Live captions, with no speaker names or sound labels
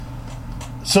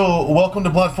So, welcome to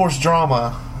Blood Force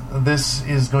Drama. This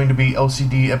is going to be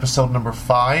OCD episode number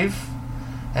 5.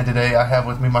 And today I have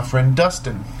with me my friend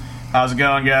Dustin. How's it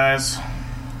going, guys?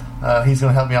 He's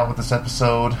going to help me out with this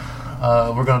episode.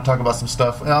 We're going to talk about some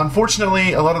stuff.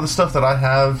 Unfortunately, a lot of the stuff that I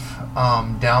have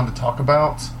down to talk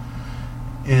about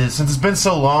is, since it's been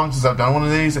so long since I've done one of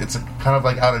these, it's kind of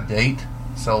like out of date.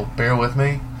 So, bear with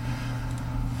me.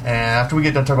 And after we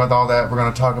get done talking about all that, we're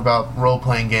going to talk about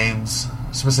role-playing games,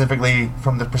 specifically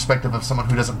from the perspective of someone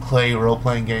who doesn't play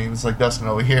role-playing games like Dustin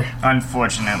over here.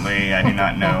 Unfortunately, I do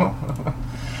not know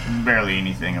barely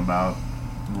anything about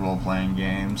role-playing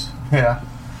games. Yeah.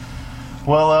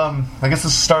 Well, I guess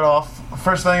let's start off.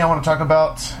 First thing I want to talk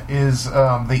about is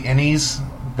the Ennies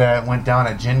that went down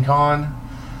at Gen Con.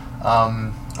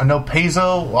 I know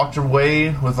Paizo walked away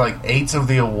with like 8 of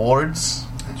the awards.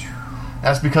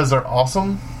 That's because they're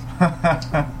awesome.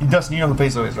 Dustin, you know who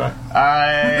Paizo is, right?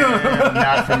 I am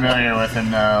not familiar with him,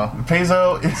 no.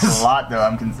 Paizo is... It's a lot, though.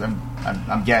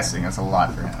 I'm guessing it's a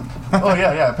lot for him. Oh,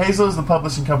 yeah. Paizo is the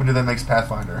publishing company that makes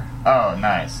Pathfinder. Oh,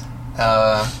 nice.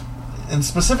 And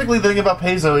specifically, the thing about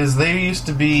Paizo is they used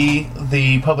to be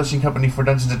the publishing company for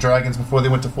Dungeons & Dragons before they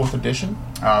went to 4th edition.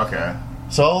 Oh, okay.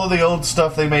 So all of the old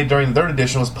stuff they made during the 3rd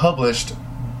edition was published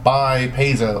by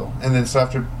Paizo. And then so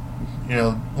after...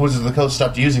 Wizards of the Coast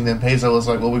stopped using them. Paizo was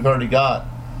like, well, we've already got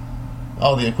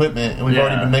all the equipment, and we've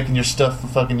already been making your stuff for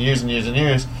fucking years and years and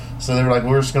years. So they were like,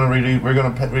 we're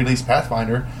going to release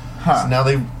Pathfinder. Huh. So now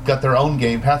they've got their own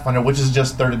game, Pathfinder, which is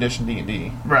just 3rd edition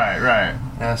D&D. Right.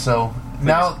 Yeah, so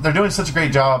now they're doing such a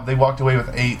great job. They walked away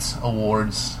with 8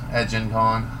 awards at Gen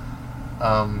Con,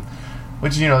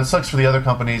 which, it sucks for the other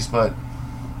companies, but,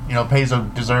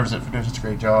 Paizo deserves it for doing such a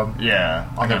great job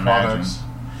on their products.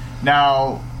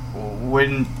 Now...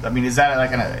 is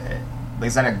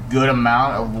that a good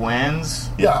amount of wins?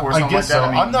 Yeah, I guess so.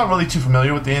 I'm not really too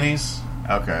familiar with the Ennies.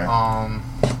 Okay.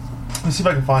 Let's see if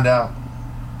I can find out.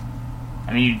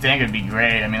 You'd think it'd be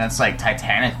great. That's like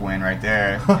Titanic win right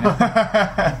there.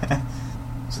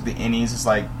 So the Ennies is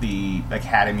like the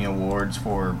Academy Awards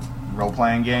for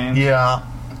role-playing games? Yeah.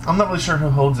 I'm not really sure who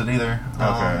holds it either.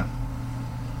 Okay.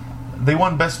 They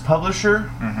won Best Publisher.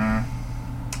 Mm-hmm.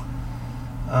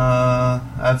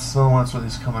 That's the one that's really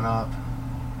coming up.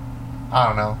 I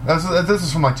don't know. This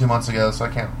is from like 2 months ago, so I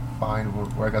can't find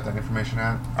where I got that information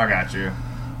at. I got you.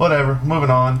 Whatever. Moving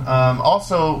on.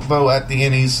 Also, though, at the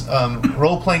Ennies,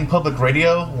 Role Playing Public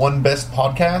Radio won Best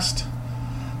Podcast.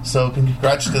 So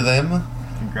congrats to them.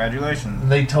 Congratulations.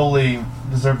 They totally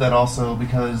deserve that also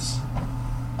because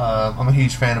I'm a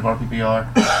huge fan of RPPR.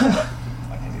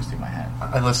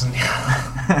 I listen to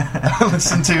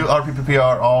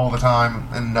RPPR all the time,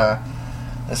 and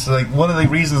it's like one of the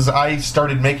reasons I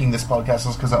started making this podcast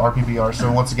was because of RPPR. So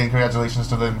once again, congratulations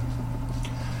to them.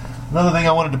 Another thing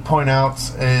I wanted to point out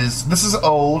is this is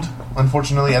old.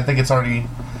 Unfortunately, I think it's already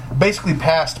basically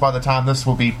passed by the time this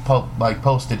will be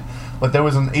posted. But there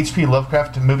was an H.P.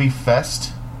 Lovecraft movie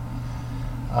fest,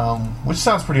 which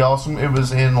sounds pretty awesome. It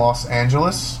was in Los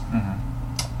Angeles.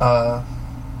 Mm-hmm.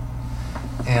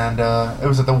 And it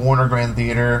was at the Warner Grand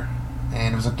Theater,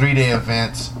 and it was a 3-day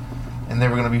event, and they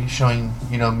were going to be showing,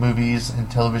 movies and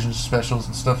television specials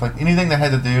and stuff, like anything that had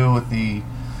to do with the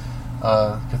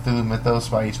Cthulhu mythos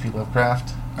by H.P.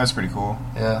 Lovecraft. That's pretty cool.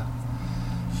 Yeah.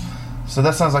 So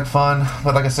that sounds like fun,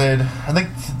 but like I said, I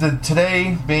think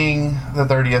today being the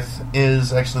 30th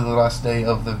is actually the last day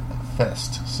of the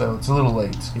fest, so it's a little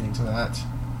late getting to that.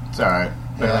 It's alright.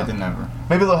 Better late than never.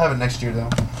 Maybe they'll have it next year, though.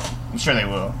 I'm sure they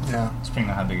will. Yeah.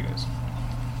 Depending on how big it is.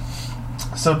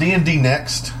 So D&D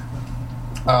Next,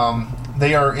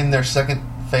 they are in their second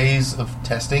phase of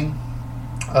testing.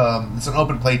 It's an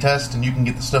open play test, and you can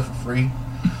get the stuff for free.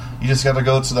 You just got to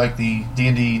go to the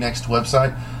D&D Next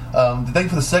website. The thing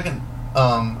for the second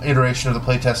iteration of the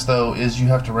play test, though, is you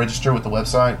have to register with the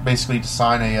website, basically to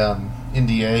sign a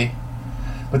NDA.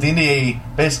 But the NDA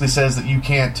basically says that you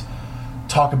can't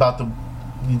talk about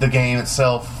the game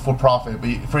itself for profit,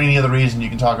 but for any other reason you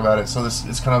can talk about it. So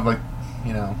it's kind of like,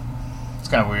 it's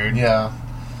kind of weird. Yeah.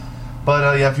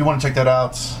 But if you want to check that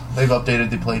out, they've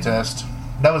updated the playtest.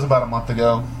 That was about a month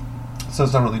ago, so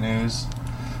it's not really news.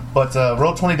 But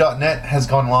Roll20.net has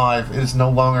gone live. It is no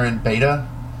longer in beta.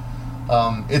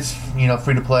 It's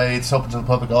free to play. It's open to the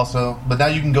public also. But now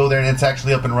you can go there and it's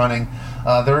actually up and running.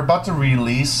 They're about to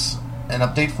release an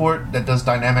update for it that does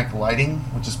dynamic lighting,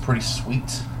 which is pretty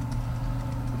sweet.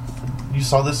 You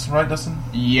saw this, right, Dustin?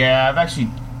 Yeah, I've actually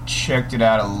checked it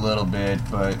out a little bit,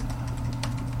 but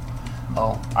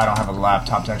I don't have a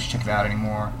laptop to actually check it out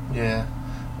anymore. Yeah.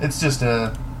 It's just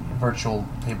a virtual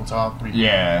tabletop where you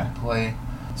can play.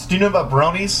 So do you know about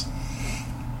bronies?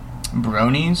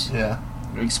 Bronies? Yeah.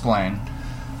 Explain.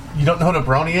 You don't know what a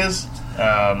brony is?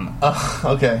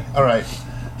 Okay, all right.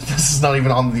 This is not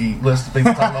even on the list of things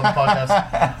to talk about on the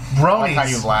podcast. Bronies.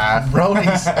 That's how you laugh.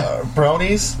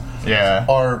 Bronies Yeah.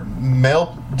 are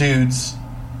male dudes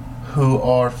who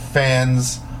are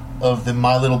fans of the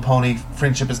My Little Pony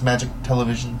Friendship is Magic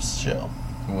television show.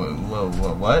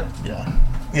 What? Yeah.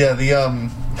 Yeah, the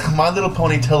My Little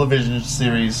Pony television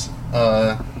series,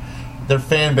 their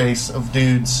fan base of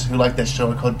dudes who like that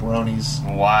show are called bronies.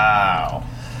 Wow.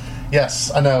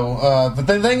 Yes, I know. But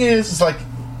the thing is like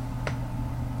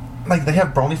they have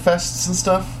brony fests and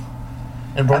stuff.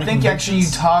 And brony I think actually you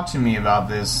conventions. talked to me about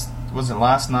this. Was it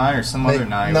last night or some other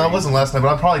night? No, it wasn't last night,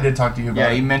 but I probably did talk to you about Yeah,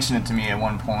 it. you mentioned it to me at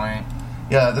one point.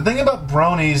 Yeah, the thing about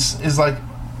bronies is like,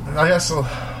 I guess a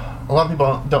lot of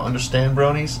people don't understand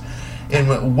bronies.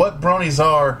 And what bronies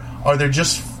are they're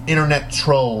just internet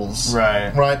trolls. Right.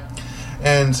 Right?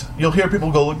 And you'll hear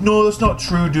people go like, no, that's not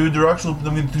true, dude. They're actually,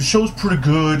 I mean, the show's pretty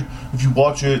good if you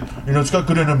watch it. You know, it's got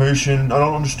good animation. I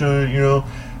don't understand, you know.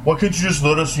 Why can't you just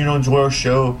let us, you know, enjoy our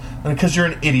show? And because you're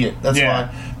an idiot. That's Yeah.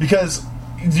 why. Because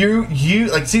you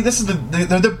like, see, this is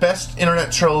they're the best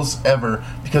internet trolls ever.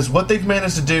 Because what they've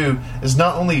managed to do is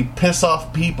not only piss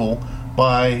off people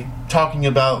by talking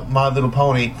about My Little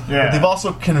Pony, Yeah. but they've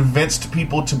also convinced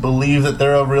people to believe that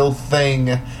they're a real thing,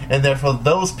 and therefore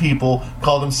those people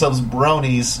call themselves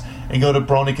bronies and go to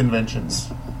brony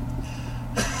conventions.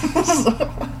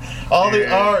 All they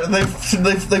are,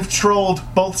 they've trolled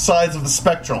both sides of the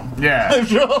spectrum. Yeah. They've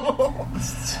trolled.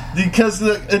 Because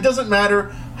it doesn't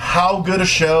matter how good a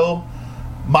show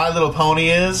My Little Pony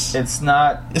is. It's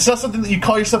not. It's not something that you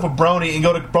call yourself a brony and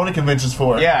go to brony conventions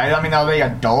for. Yeah, I mean, are they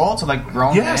adults or like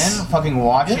grown Yes. men fucking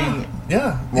watching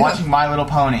Yeah. My Little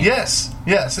Pony? Yes,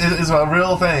 it is a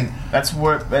real thing. That's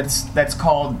what that's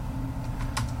called.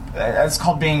 That's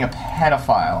called being a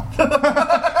pedophile.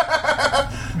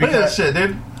 Look at that shit,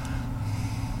 dude.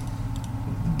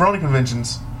 Brony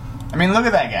conventions. I mean, look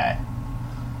at that guy.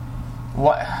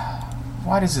 What?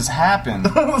 Why does this happen?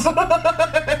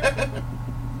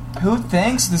 Who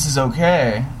thinks this is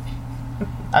okay?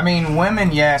 I mean,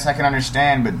 women, yes, I can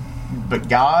understand, but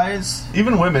guys,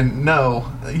 Even women,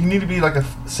 no. You need to be like a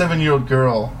 7-year-old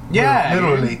girl. Yeah,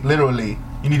 Literally.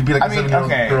 You need to be like I a mean, 7-year-old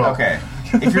girl. okay.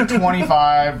 If you're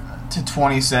 25 to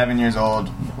 27 years old,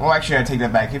 well, actually, I take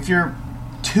that back. If you're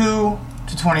 2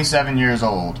 to 27 years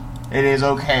old, it is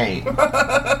okay.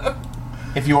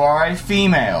 If you are a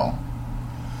female,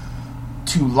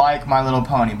 to like My Little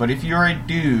Pony, but if you're a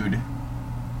dude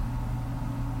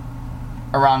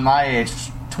around my age,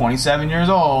 27 years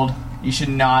old, you should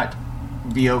not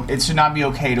be. It should not be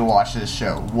okay to watch this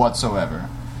show whatsoever.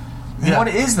 Yeah. What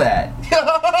is that?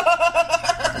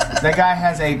 That guy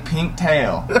has a pink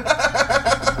tail.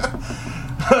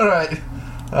 All right.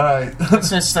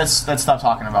 Let's stop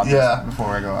talking about this Yeah.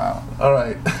 before we go out. All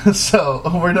right. So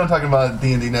we're done talking about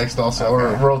D&D next, also, or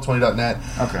Okay. Roll20.net.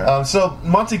 Okay. So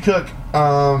Monty Cook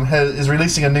is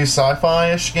releasing a new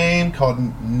sci-fi-ish game called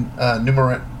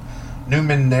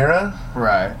Numenera.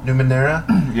 Right. Numenera.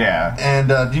 Yeah. And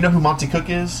do you know who Monty Cook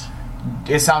is?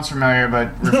 It sounds familiar, but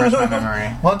refresh my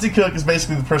memory. Monty Cook is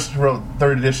basically the person who wrote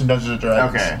 3rd edition Dungeons and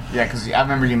Dragons. Okay. Yeah, because I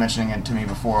remember you mentioning it to me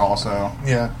before also.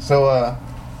 Yeah. So,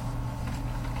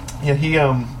 yeah, he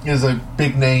is a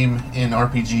big name in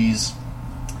RPGs,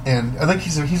 and I think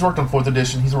he's worked on 4th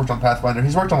edition. He's worked on Pathfinder.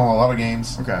 He's worked on a lot of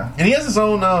games. Okay. And he has his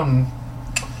own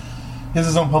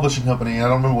publishing company. I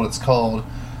don't remember what it's called,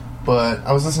 but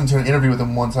I was listening to an interview with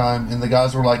him one time, and the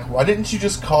guys were like, "Why didn't you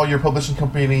just call your publishing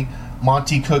company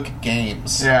Monty Cook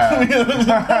Games?" Yeah.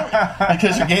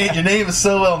 Because your name is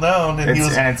so well known, and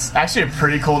it's actually a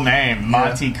pretty cool name,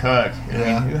 Monty Cook. I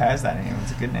Yeah. mean, who has that name?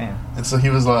 It's a good name. And so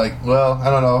he was like, well, I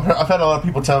don't know. I've had a lot of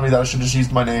people tell me that I should just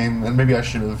use my name, and maybe I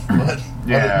should have, but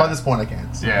Yeah. by this point I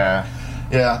can't. So. Yeah.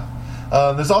 Yeah.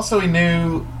 There's also a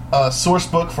new source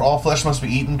book for All Flesh Must Be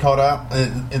Eaten called out.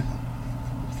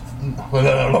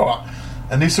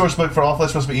 A new source book for All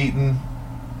Flesh Must Be Eaten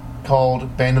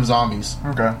called Band of Zombies.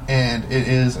 Okay. And it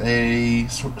is a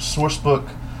source book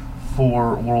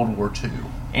for World War II.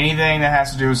 Anything that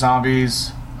has to do with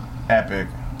zombies, epic.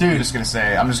 Dude. I'm just gonna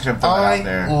throw that out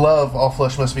there. I love All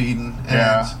Flesh Must Be Eaten. And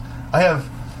Yeah. I have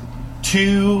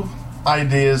 2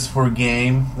 ideas for a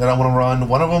game that I want to run.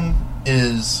 One of them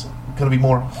is going to be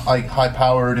more like high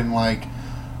powered and like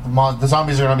the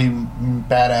zombies are going to be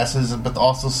badasses, but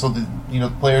also so the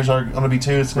players are going to be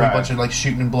too. It's going to be a Right. bunch of like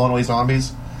shooting and blowing away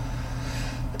zombies.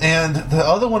 And the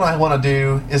other one I want to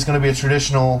do is going to be a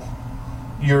traditional.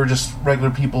 You're just regular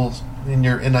people, and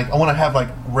I want to have like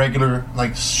regular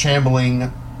like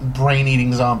shambling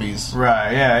brain-eating zombies.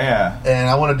 Right, yeah. And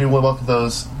I want to do both of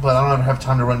those, but I don't ever have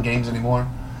time to run games anymore.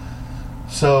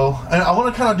 So, and I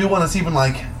want to kind of do one that's even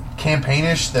like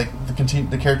campaignish, that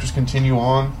the characters continue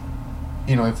on,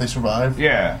 you know, if they survive.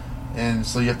 Yeah. And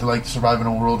so you have to like survive in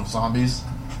a world of zombies,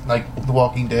 like The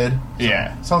Walking Dead.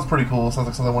 Yeah. Sounds pretty cool. Sounds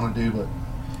like something I want to do, but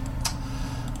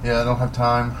yeah, I don't have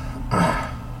time.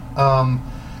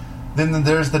 Then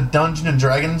there's the Dungeons and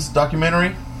Dragons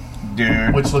documentary,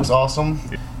 Dude. which looks awesome.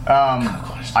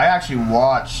 I actually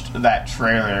watched that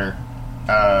trailer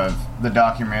of the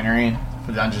documentary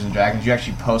for Dungeons and Dragons. You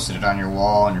actually posted it on your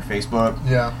wall on your Facebook.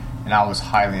 Yeah. And I was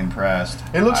highly impressed.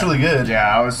 It looks really good.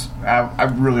 Yeah, I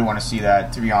really want to see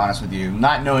that, to be honest with you.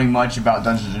 Not knowing much about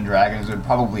Dungeons and Dragons would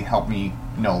probably help me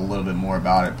know a little bit more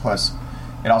about it. Plus,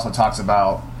 it also talks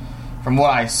about, from what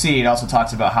I see, it also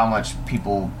talks about how much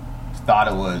people thought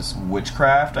it was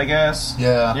witchcraft, I guess.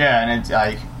 Yeah. Yeah,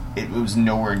 and it was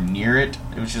nowhere near it.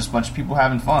 It was just a bunch of people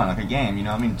having fun, like a game, you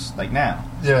know what I mean? Just like now.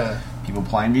 Yeah. People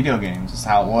playing video games. That's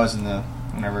how it was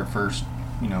whenever it first,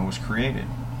 was created.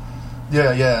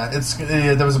 Yeah.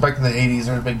 There was back in the 80s,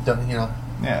 there was a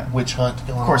big, witch hunt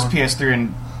going on. Of course, PS3 and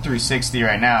 360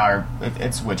 right now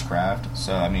it's witchcraft.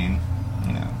 So I mean,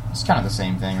 it's kind of the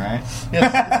same thing, right?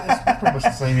 Yeah, it's pretty much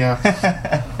the same. Yeah.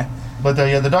 But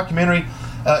the documentary,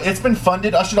 it's been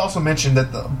funded. I should also mention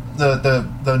that the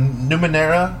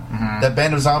Numenera, that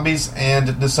Band of Zombies, and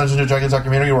the Dungeons and Dragons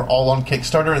documentary were all on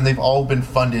Kickstarter, and they've all been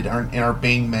funded and are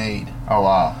being made. Oh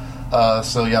wow!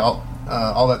 So yeah.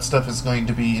 All that stuff is going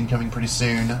to be incoming pretty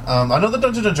soon. I know the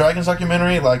Dungeons and Dragons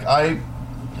documentary. Like I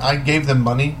gave them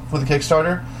money for the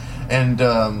Kickstarter, and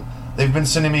they've been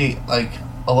sending me like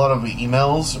a lot of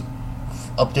emails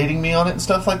updating me on it and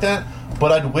stuff like that.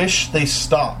 But I'd wish they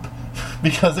stop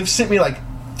because they've sent me like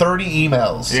 30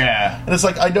 emails. Yeah, and it's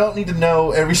like I don't need to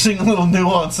know every single little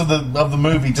nuance of the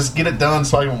movie. Just get it done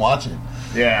so I can watch it.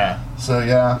 Yeah. So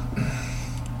yeah.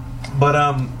 But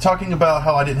talking about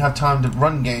how I didn't have time to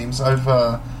run games, I've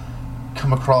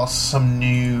come across some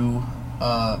new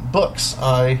books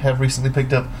I have recently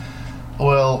picked up.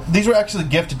 Well, these were actually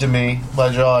gifted to me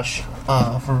by Josh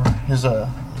for his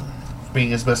being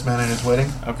his best man at his wedding.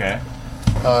 Okay.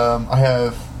 I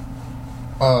have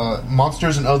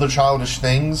Monsters and Other Childish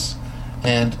Things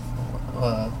and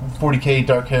 40K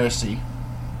Dark Heresy.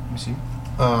 Let me see.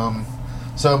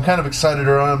 So I'm kind of excited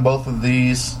to run both of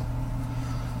these.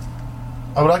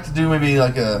 I would like to do maybe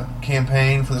like a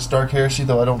campaign for this Dark Heresy,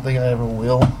 though I don't think I ever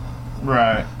will.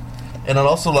 Right. And I'd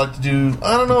also like to do...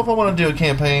 I don't know if I want to do a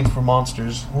campaign for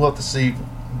Monsters. We'll have to see,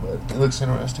 but it looks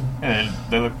interesting. Yeah,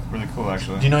 they look really cool,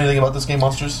 actually. Do you know anything about this game,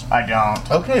 Monsters? I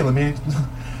don't. Okay, let me...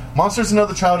 Monsters and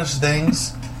Other Childish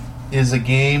Things is a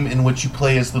game in which you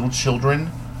play as little children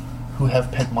who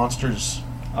have pet monsters.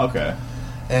 Okay.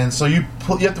 And so you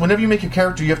have to, whenever you make your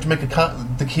character, you have to make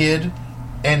the kid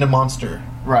and a monster.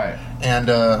 Right. And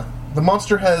every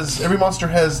monster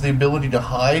has the ability to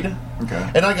hide.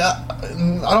 Okay. And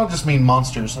I don't just mean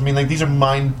monsters. I mean, like, these are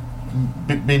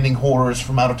mind-bending horrors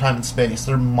from out of time and space.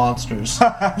 They're monsters.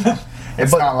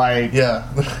 It's not like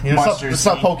it's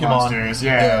not Pokemon. Monsters,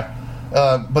 yeah.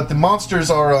 But the monsters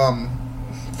are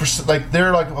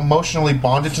they're like emotionally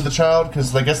bonded to the child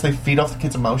because I guess they feed off the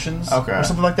kid's emotions, okay, or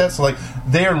something like that. So like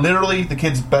they're literally the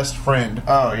kid's best friend.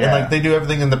 Oh yeah, and like they do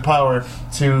everything in their power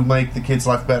to make the kid's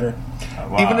life better.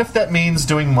 Wow. Even if that means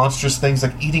doing monstrous things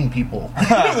like eating people.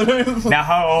 Now,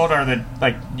 how old are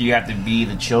you have to be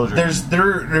the children?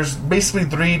 There's basically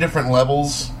 3 different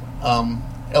levels: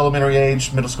 elementary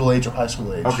age, middle school age, or high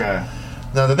school age. Okay.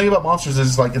 Now, the thing about monsters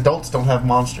is, like, adults don't have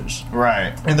monsters.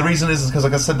 Right. And the reason is because,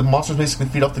 like I said, the monsters basically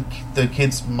feed off the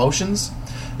kid's emotions.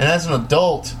 And as an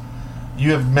adult,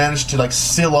 you have managed to, like,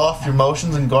 seal off your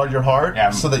emotions and guard your heart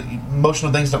so that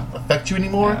emotional things don't affect you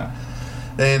anymore. Yeah.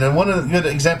 And one of the good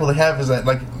examples they have is that,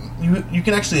 like, you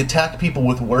can actually attack people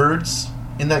with words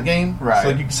in that game. Right. So,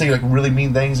 like, you can say, like, really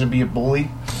mean things and be a bully.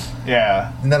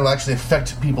 Yeah. And that'll actually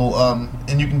affect people.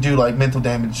 And you can do, like, mental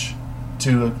damage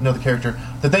to another character.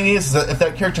 The thing is that if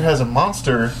that character has a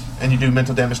monster and you do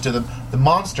mental damage to them, the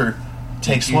monster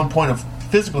takes 1 point of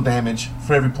physical damage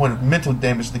for every point of mental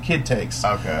damage the kid takes.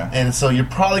 Okay. And so you're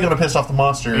probably going to piss off the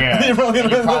monster. Yeah. You're probably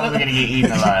going to get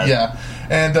eaten alive. Yeah.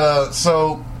 And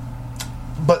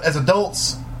but as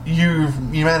adults, you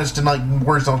manage to, like,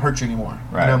 words don't hurt you anymore.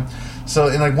 Right. You know? So,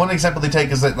 and like one example they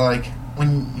take is that, like,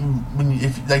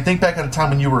 if like think back at a time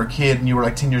when you were a kid and you were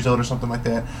like 10 years old or something like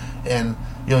that, and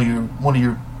one of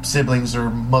your siblings or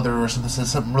mother or something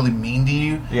says something really mean to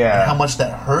you, yeah, and how much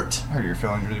that hurt. Hurt your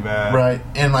feelings really bad, right?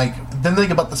 And like then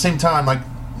think about the same time, like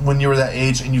when you were that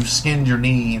age and you skinned your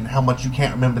knee and how much you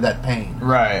can't remember that pain,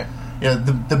 right?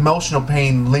 the emotional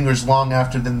pain lingers long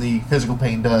after than the physical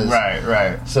pain does.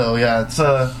 Right. So yeah, it's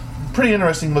a pretty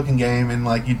interesting looking game, and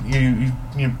like you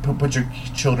put your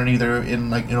children either in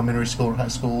like elementary school or high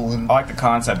school, and I like the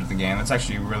concept of the game. It's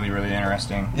actually really, really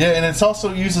interesting. yeah, and it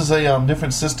also uses a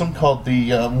different system called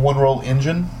the one roll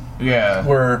engine, Yeah.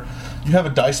 where you have a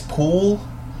dice pool,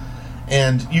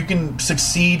 and you can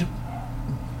succeed.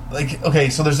 Like, okay,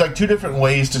 so there's like two different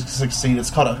ways to succeed. It's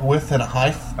called a width and a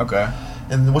height. Okay.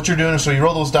 And what you're doing is, so you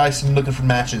roll those dice and you're looking for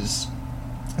matches.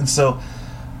 And so,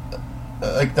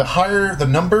 like, the higher the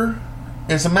number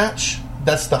is a match,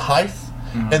 that's the height,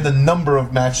 Mm-hmm. and the number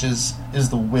of matches is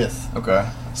the width. Okay.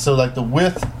 So, like, the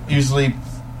width usually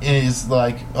is,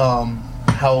 like,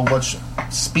 how much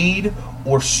speed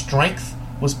or strength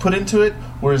was put into it,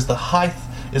 whereas the height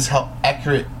is how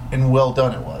accurate and well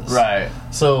done it was. Right.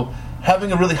 So,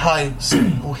 having a really high,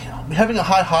 having a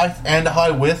high height and a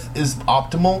high width is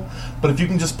optimal. But if you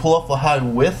can just pull off a high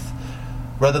width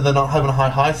rather than not having a high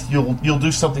height, you'll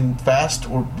do something fast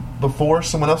or before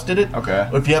someone else did it. Okay.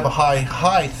 But if you have a high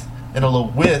height and a low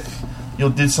width, you'll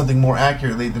do something more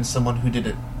accurately than someone who did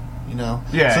it. You know.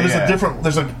 Yeah. So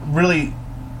there's a really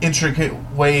intricate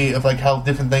way of like how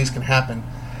different things can happen.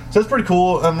 So it's pretty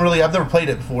cool. I've never played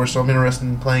it before, so I'm interested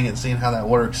in playing it and seeing how that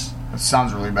works. It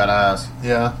sounds really badass.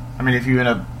 Yeah. I mean, if you end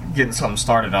up getting something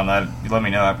started on that, you let me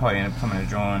know. I'd probably end up coming to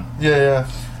join. Yeah.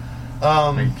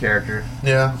 Make a character.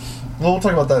 Yeah. Well, we'll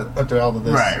talk about that after all of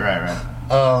this. Right.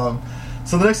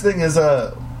 So the next thing is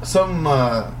some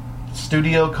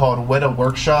studio called Weta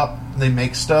Workshop. They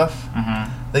make stuff.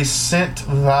 Mm-hmm. They sent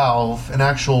Valve an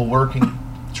actual working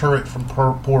turret from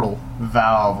Portal.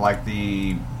 Valve, like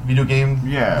the Video game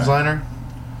designer.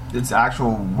 It's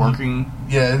actual working.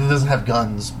 Yeah, it doesn't have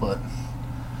guns, but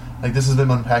like this is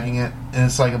them unpacking it, and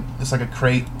it's like a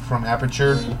crate from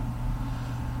Aperture,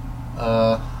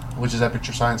 which is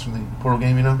Aperture Science from the Portal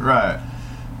game, you know. Right.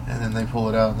 And then they pull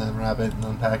it out and then wrap it and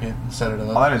unpack it and set it up.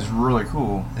 Oh, that is really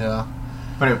cool. Yeah.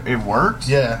 But it works?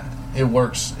 Yeah, it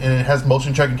works. And it has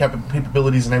motion tracking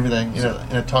capabilities and everything. You know,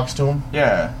 and it talks to them.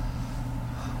 Yeah.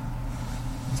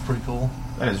 It's pretty cool.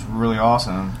 That is really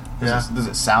awesome. Does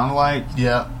it sound like?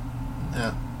 Yeah.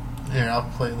 Yeah. Here, I'll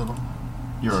play a little.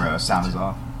 Your sound is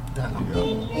off. Yeah. There you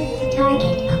go.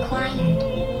 Target acquired.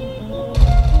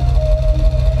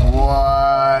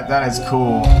 What? That is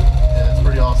cool. Yeah, it's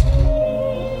pretty awesome.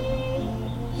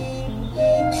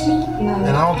 Sleep mode.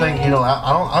 And I don't think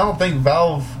I don't think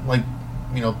Valve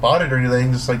bought it or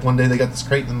anything. Just like one day they got this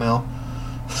crate in the mail,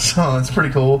 so it's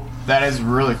pretty cool. That is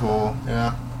really cool.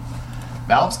 Yeah,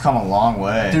 Valve's come a long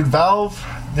way. dude.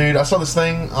 I saw this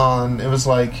thing on. It was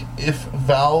like if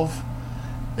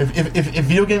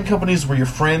video game companies were your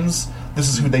friends, this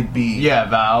is who they'd be. Yeah,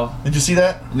 Valve. Did you see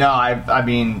that? No, I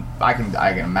mean, I can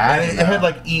imagine. And it had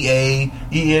like EA.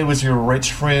 EA was your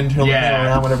rich friend who'll hang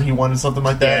around whenever he wanted something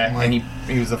like that. Yeah, and, and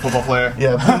he was a football player.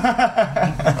 Yeah,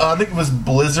 I think it was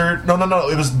Blizzard. No,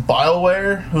 it was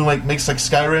BioWare who like makes like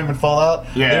Skyrim and Fallout.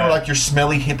 Yeah, they were like your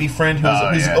smelly hippie friend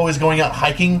who's always going out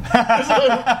hiking.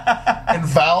 And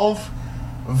Valve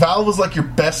was like your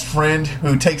best friend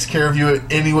who takes care of you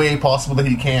any way possible that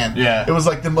he can. Yeah, it was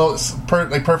like the most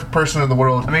perfect person in the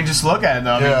world. I mean, just look at it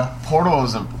though. I mean, Portal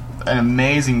is an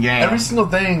amazing game. Every single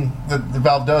thing that the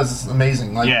Valve does is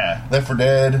amazing. Like Left 4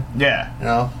 Dead. Yeah, you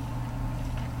know.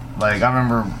 Like I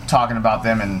remember talking about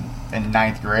them in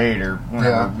ninth grade or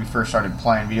whenever we first started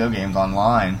playing video games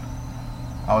online.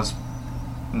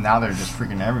 Now they're just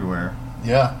freaking everywhere.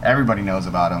 Yeah, everybody knows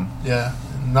about them. Yeah.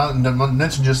 Not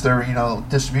mention just their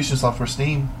distribution software,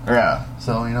 Steam. Yeah.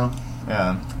 So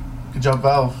Yeah. Good job,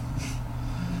 Valve.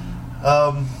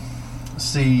 Let's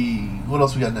see what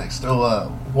else we got next.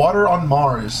 Water on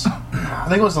Mars. I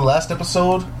think it was the last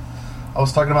episode. I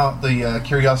was talking about the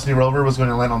Curiosity rover was going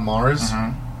to land on Mars.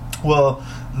 Mm-hmm. Well,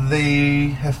 they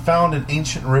have found an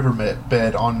ancient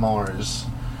riverbed on Mars.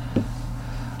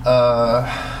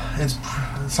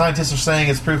 Scientists are saying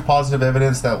it's proof positive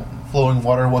evidence that flowing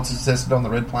water once existed on the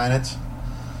red planet,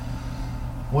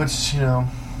 which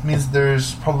means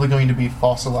there's probably going to be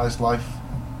fossilized life.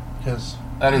 Because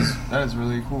that is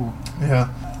really cool. Yeah,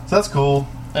 so that's cool.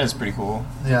 That is pretty cool.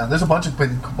 Yeah, there's a bunch of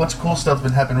cool stuff that's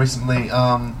been happening recently,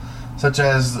 such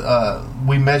as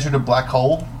we measured a black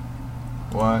hole.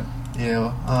 What?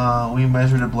 Yeah, we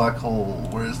measured a black hole.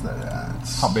 Where is that at?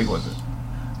 How big was it?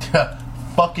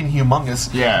 Fucking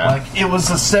humongous. Yeah. Like, it was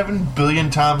 7 billion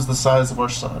times the size of our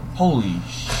sun. Holy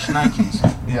shnikes.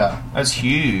 Yeah. That's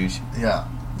huge. Yeah.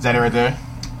 Is that it right there?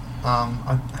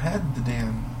 I had the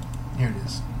damn... Here it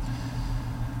is.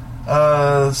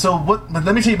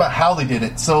 Let me tell you about how they did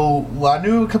it. So, I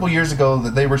knew a couple years ago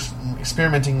that they were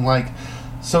experimenting, like,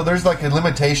 So there's like a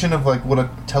limitation of like what a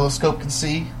telescope can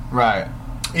see, Right.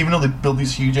 even though they build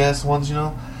these huge ass ones, you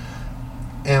know.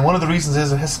 And one of the reasons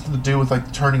is it has something to do with like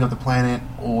the turning of the planet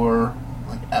or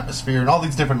like atmosphere and all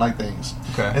these different like things.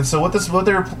 Okay. And so what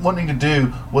they were wanting to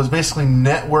do was basically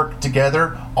network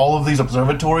together all of these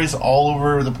observatories all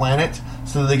over the planet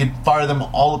so that they could fire them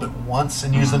all up at once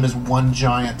and use them as one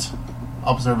giant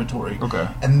observatory. Okay.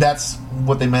 And that's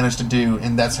what they managed to do,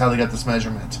 and that's how they got this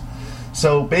measurement.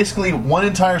 So basically, one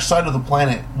entire side of the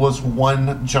planet was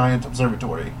one giant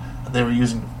observatory they were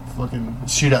using to fucking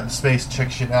shoot out into space,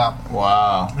 check shit out.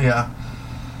 Wow. Yeah.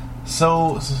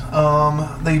 So,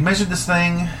 they measured this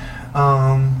thing.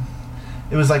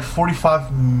 It was like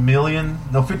 54 million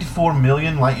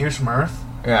light years from Earth.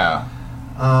 Yeah.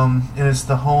 And it's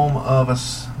the home of a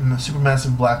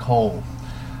supermassive black hole.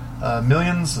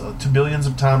 Millions to billions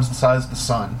of times the size of the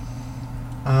sun.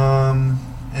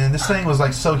 And this thing was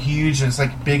like so huge and it's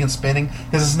like big and spinning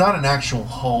because it's not an actual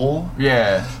hole.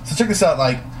 Yeah. So check this out,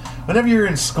 like whenever you're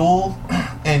in school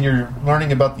and you're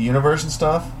learning about the universe and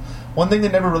stuff, one thing they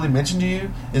never really mentioned to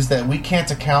you is that we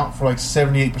can't account for like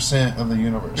 78% of the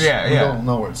universe. Yeah, we yeah. don't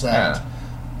know where it's at. Yeah.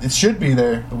 It should be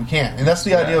there, but we can't. And that's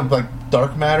the idea of like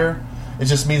dark matter. It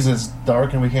just means it's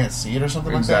dark and we can't see it or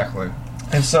something like that. Exactly.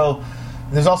 And so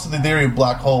there's also the theory of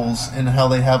black holes and how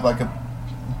they have like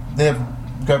they have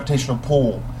gravitational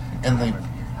pull and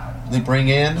they bring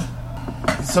in.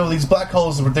 So these black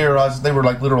holes were theorized, they were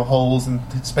like literal holes in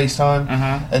space-time,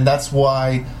 and that's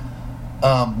why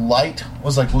light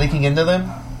was like leaking into them,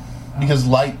 because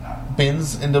light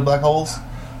bends into black holes.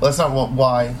 But that's not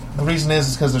why. The reason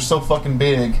is because they're so fucking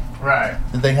big Right.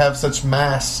 that they have such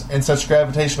mass and such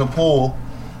gravitational pull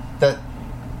that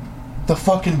the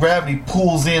fucking gravity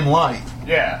pulls in light.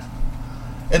 Yeah.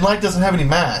 And light doesn't have any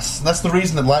mass. And that's the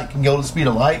reason that light can go to the speed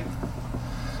of light.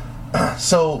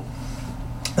 So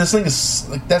this thing is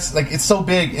like it's so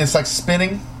big, it's like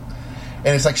spinning,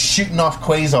 and it's like shooting off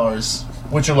quasars,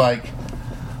 which are like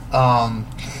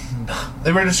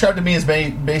they were described to me as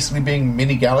basically being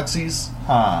mini galaxies.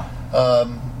 Huh.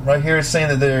 Right here it's saying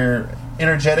that they're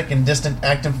energetic and distant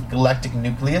active galactic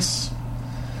nucleus.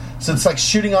 So it's like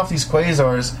shooting off these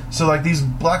quasars. So like these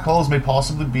black holes may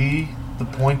possibly be the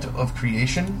point of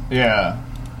creation. Yeah.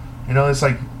 You know, it's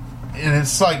like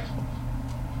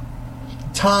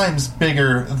times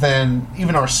bigger than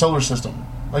even our solar system.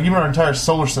 Like even our entire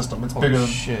solar system, it's Holy bigger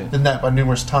shit. than that by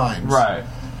numerous times. Right.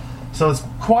 So it's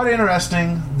quite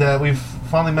interesting that we've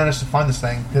finally managed to find this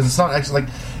thing, because it's not actually like,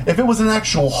 if it was an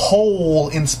actual hole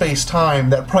in space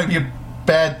time, that'd probably be a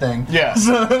bad thing. Yeah.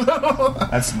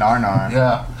 That's Narnar.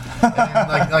 Yeah.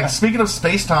 And like speaking of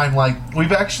space time, like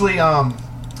we've actually I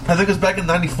think it was back in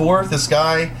 '94, this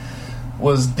guy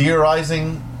was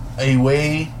theorizing a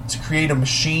way to create a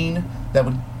machine that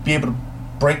would be able to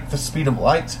break the speed of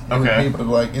light. It would be able to,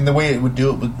 like, and the way it would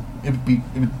do it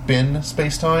would bend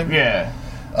space time. Yeah.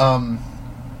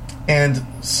 And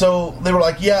so they were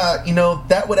like, yeah, you know,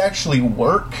 that would actually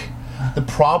work. The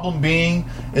problem being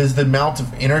is the amount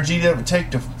of energy that it would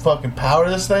take to fucking power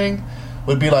this thing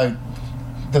would be like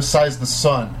the size of the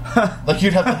sun. Like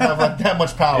you'd have to have like that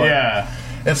much power. Yeah.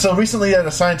 And so recently at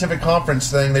a scientific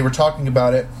conference thing, they were talking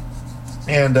about it,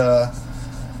 and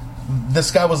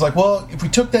this guy was like, well, if we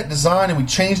took that design and we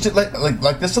changed it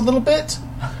like this a little bit,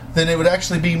 then it would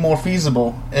actually be more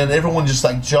feasible. And everyone just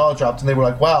like jaw dropped, and they were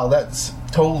like, wow, that's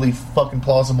totally fucking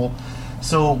plausible.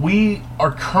 So we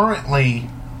are currently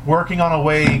working on a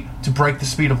way to break the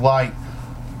speed of light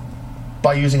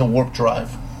by using a warp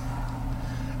drive.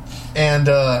 And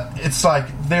it's like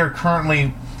they're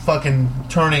currently fucking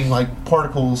turning like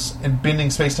particles and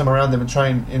bending space-time around them and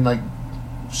trying and like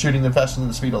shooting them faster than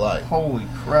the speed of light. Holy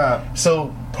crap.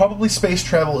 So probably space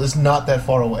travel is not that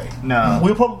far away. No.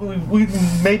 We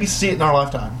maybe see it in our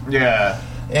lifetime. Yeah.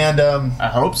 And I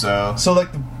hope so. so like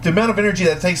the amount of energy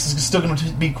that it takes is still going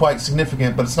to be quite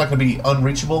significant, but it's not going to be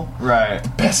unreachable. Right. The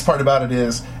best part about it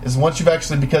is once you've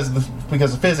actually, because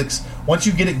of physics, once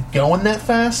you get it going that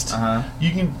fast,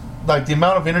 you can, like, the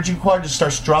amount of energy required just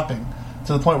starts dropping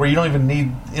to the point where you don't even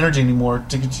need energy anymore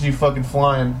to continue fucking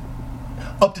flying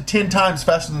up to 10 times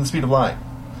faster than the speed of light.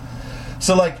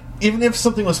 So like, even if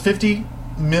something was 50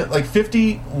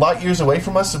 light years away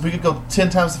from us, if we could go 10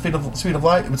 times the speed of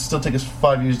light, it would still take us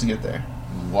 5 years to get there.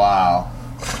 Wow.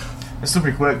 It's still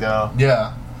pretty quick though.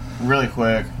 Yeah. Really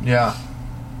quick. Yeah.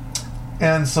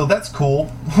 And so that's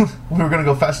cool. We were going to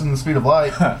go faster than the speed of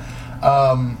light.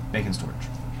 Bacon storage.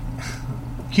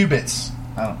 Qubits.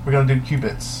 Oh. We're going to do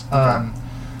qubits. Okay.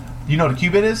 You know what a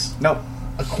qubit is? Nope.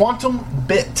 A quantum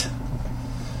bit.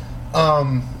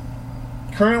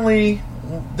 Currently,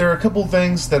 there are a couple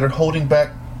things that are holding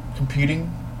back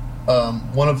computing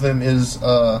One of them is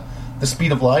the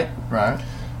speed of light, Right.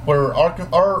 where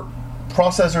our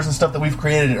processors and stuff that we've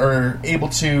created are able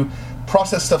to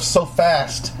process stuff so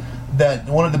fast that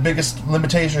one of the biggest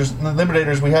limitators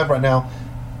we have right now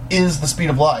is the speed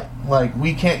of light. Like,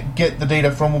 we can't get the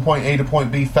data from point A to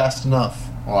point B fast enough.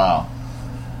 Wow.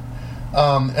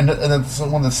 And then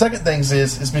one of the second things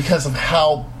is because of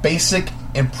how basic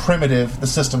and primitive the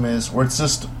system is, where it's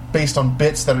just based on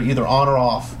bits that are either on or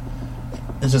off.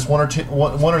 It's just one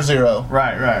or zero.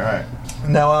 Right.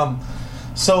 Now,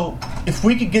 so if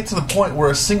we could get to the point where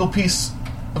a single piece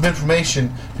of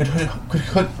information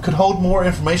could hold more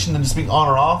information than just being on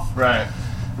or off, Right.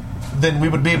 then we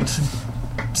would be able to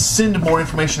send more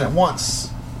information at once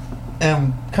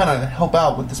and kind of help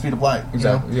out with the speed of light.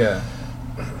 Exactly. You know?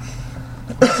 Yeah.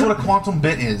 That's what a quantum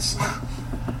bit is.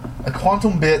 A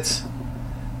quantum bit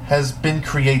has been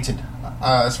created.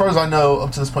 As far as I know,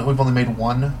 up to this point, we've only made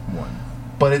one.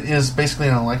 But it is basically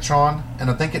an electron, and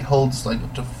I think it holds like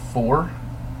up to 4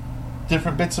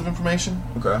 different bits of information.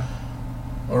 Okay.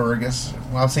 Or I guess,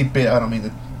 well, I'll say bit. I don't mean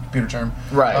the computer term.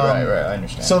 Right. I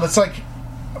understand. So that's like,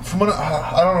 from what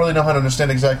I don't really know how to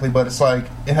understand exactly, but it's like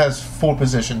it has 4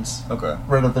 positions. Okay.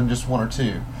 Rather than just 1 or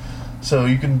 2. So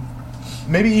you can,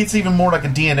 maybe it's even more like a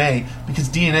DNA, because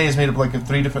DNA is made up like of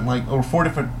 3 different, like, or 4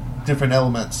 different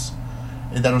elements,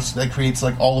 and that creates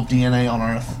like all of DNA on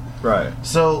Earth. Right.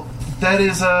 So that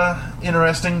is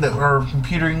interesting that we're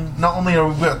computing. Not only are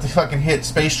we about to fucking hit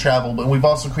space travel, but we've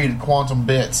also created quantum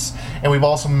bits, and we've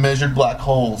also measured black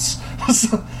holes.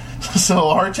 So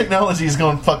our technology is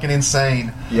going fucking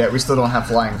insane. Yeah, we still don't have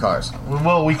flying cars.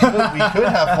 Well, we could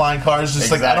have flying cars.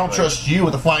 Just like, I don't Exactly. trust you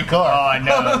with a flying car. Oh, I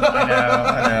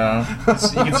know.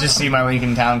 You can just see my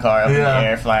Lincoln Town car up in the Yeah.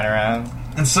 air flying around.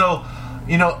 And so,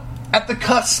 you know, at the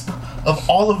cusp of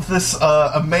all of this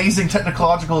amazing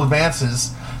technological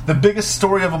advances, the biggest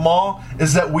story of them all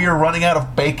is that we are running out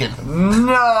of bacon.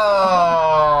 No!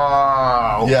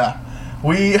 Yeah.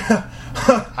 We...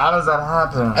 How does that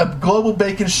happen? A global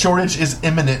bacon shortage is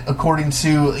imminent, according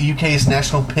to UK's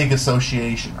National Pig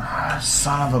Association.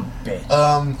 Son of a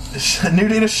bitch. New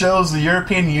data shows the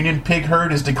European Union pig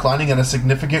herd is declining at a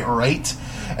significant rate,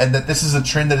 and that this is a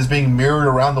trend that is being mirrored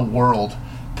around the world.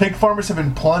 Pig farmers have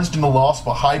been plunged into loss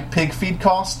by high pig feed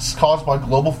costs caused by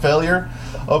global failure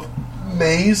of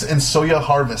maize and soya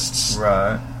harvests.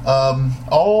 Right.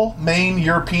 All main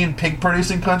European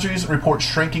pig-producing countries report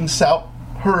shrinking sow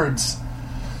herds,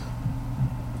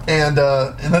 and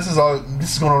this is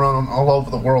going around all over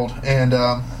the world, and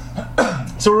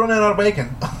so we're running out of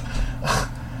bacon.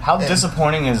 How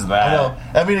disappointing is that? I know.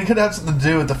 I mean, it could have something to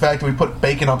do with the fact that we put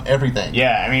bacon on everything.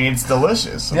 Yeah, I mean, it's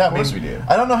delicious. Of course we do.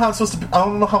 I don't know how I'm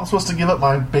supposed to give up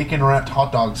my bacon wrapped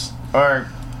hot dogs. Or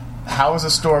how is a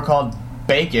store called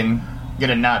Bacon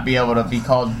gonna not be able to be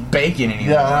called Bacon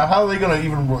anymore? Yeah, how are they going to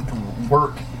even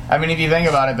work? I mean, if you think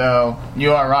about it, though,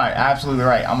 you are right. Absolutely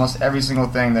right. Almost every single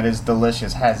thing that is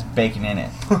delicious has bacon in it.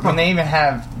 And they even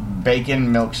have bacon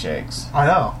milkshakes. I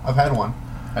know. I've had one.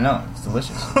 I know. It's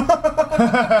delicious.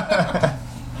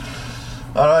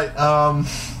 All right.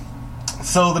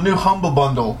 So the new Humble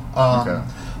Bundle. Okay.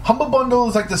 Humble Bundle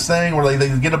is like this thing where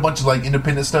they get a bunch of like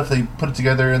independent stuff, they put it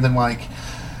together, and then like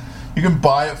you can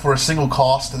buy it for a single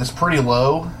cost that's pretty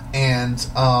low, and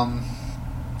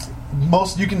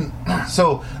most you can.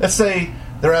 So let's say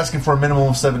they're asking for a minimum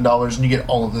of $7, and you get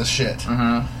all of this shit.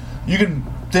 Mm-hmm. You can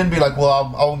then be like,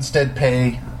 well, I'll instead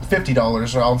pay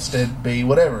 $50, or I'll instead pay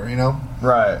whatever, you know.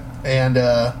 Right. And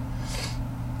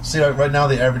see, like, right now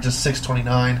the average is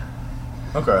 $6.29.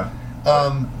 Okay.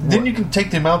 Then you can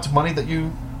take the amount of money that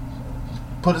you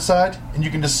put aside, and you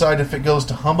can decide if it goes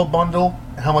to Humble Bundle,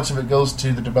 how much of it goes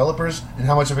to the developers, and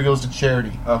how much of it goes to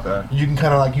charity. Okay. You can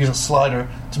kind of like use a slider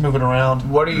to move it around.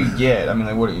 What do you get? I mean,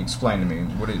 like, what do you explain to me?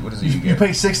 What is it you You get? pay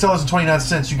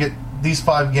 $6.29. You get these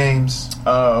 5 games,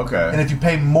 Oh, okay. and if you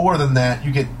pay more than that,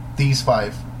 you get these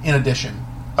 5 in addition.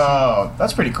 Oh,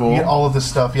 that's pretty cool. You get all of this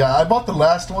stuff. Yeah, I bought the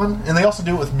last one, and they also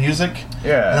do it with music.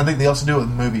 Yeah. And I think they also do it with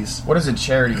movies. What is it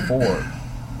charity for?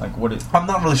 Like, what is... I'm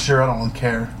not really sure. I don't really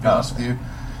care, to be honest with you.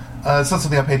 It's not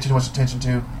something I pay too much attention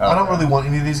to. I don't Okay. really want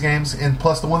any of these games, and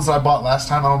plus the ones that I bought last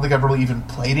time, I don't think I've really even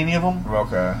played any of them.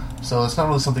 Okay. So it's not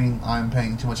really something I'm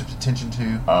paying too much attention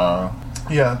to.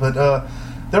 Yeah, but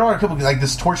there are a couple, like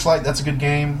this Torchlight, that's a good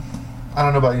game. I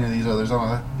don't know about any of these others.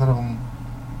 None of them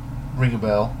ring a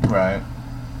bell. Right.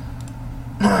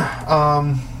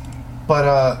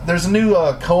 But there's a new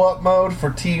co-op mode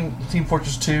for Team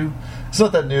Fortress 2. It's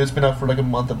not that new. It's been out for like a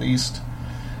month at least.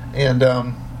 And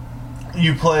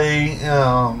you play...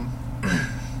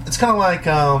 it's kind of like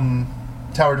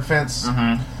tower defense.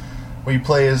 Mm-hmm. where you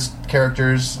play as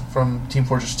characters from Team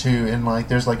Fortress 2, and like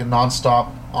there's like a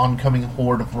non-stop oncoming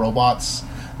horde of robots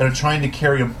that are trying to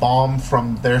carry a bomb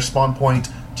from their spawn point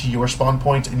to your spawn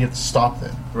point, and you have to stop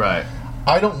them. Right.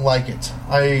 I don't like it.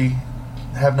 I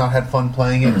have not had fun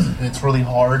playing it, and it's really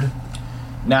hard.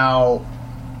 Now,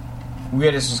 we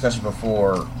had this discussion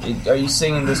before. Are you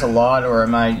seeing this a lot, or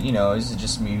am I, is it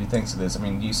just me who thinks of this? I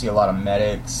mean, do you see a lot of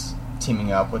medics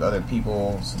teaming up with other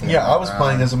people? Yeah, I was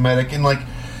playing as a medic, and like,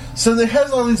 so it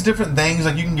has all these different things.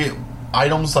 Like, you can get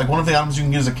items. Like, one of the items you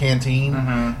can get is a canteen,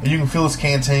 and you can fill this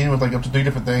canteen with like up to 3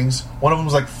 different things. One of them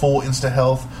is like full insta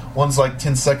health. One's like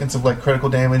 10 seconds of like critical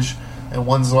damage, and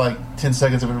one's like 10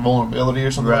 seconds of invulnerability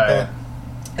or something like that.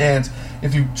 And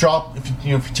if you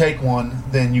take one,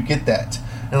 then you get that.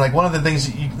 And like one of the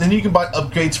things, then you can buy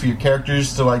upgrades for your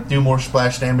characters to like do more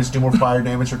splash damage, do more fire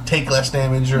damage, or take less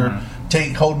damage, or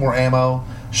hold more ammo,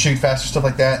 shoot faster, stuff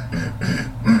like that.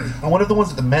 And one of the ones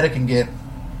that the medic can get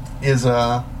is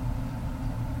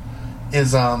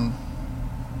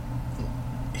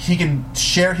he can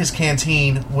share his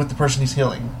canteen with the person he's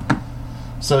healing.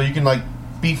 So you can like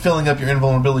be filling up your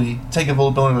invulnerability, take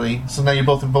invulnerability, so now you're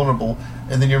both invulnerable,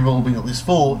 and then your invulnerability is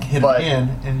full, hit it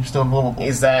again, and you're still invulnerable.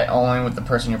 Is that only with the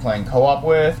person you're playing co-op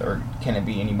with, or can it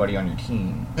be anybody on your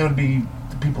team? It would be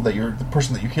the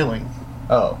person that you're healing.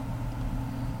 Oh.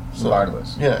 So,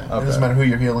 regardless. Yeah, okay. It doesn't matter who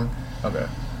you're healing. Okay.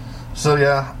 So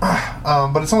yeah,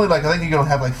 but it's only like, I think you're gonna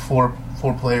have like four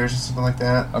players or something like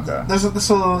that. Okay.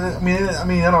 I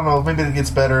mean, I don't know. Maybe it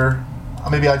gets better.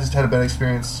 Maybe I just had a bad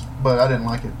experience, but I didn't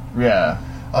like it. Yeah.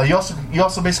 You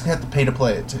also basically have to pay to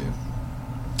play it too,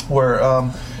 where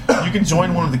you can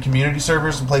join one of the community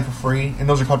servers and play for free, and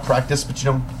those are called practice, but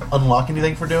you don't unlock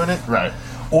anything for doing it. Right.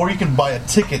 Or you can buy a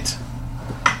ticket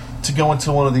to go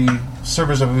into one of the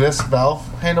servers of Valve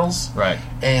handles. Right.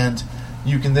 And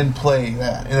you can then play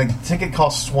that, and the ticket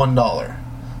costs $1.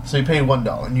 So you pay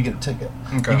 $1 and you get a ticket.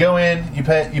 Okay. You go in, you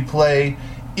play.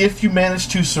 If you manage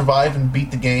to survive and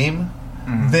beat the game,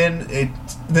 then it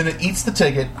eats the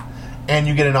ticket, and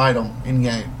you get an item in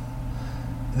game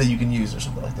that you can use or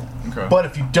something like that. Okay. But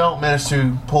if you don't manage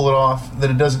to pull it off,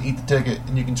 then it doesn't eat the ticket,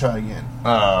 and you can try again.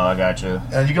 Oh, I gotcha.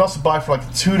 And you can also buy for like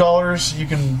 $2. You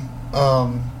can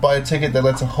buy a ticket that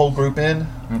lets a whole group in,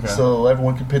 so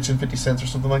everyone can pitch in 50 cents or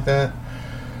something like that,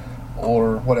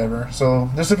 or whatever. So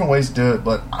there's different ways to do it,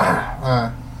 but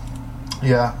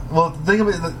yeah. Well,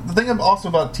 the thing also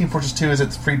about Team Fortress 2 is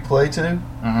it's free to play too.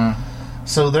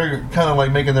 So they're kind of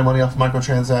like making their money off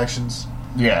microtransactions.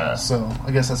 Yeah. So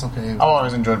I guess that's okay. I've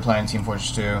always enjoyed playing Team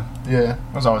Fortress 2. Yeah.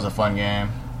 It was always a fun game.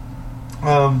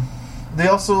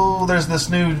 There's this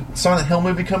new Silent Hill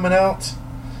movie coming out.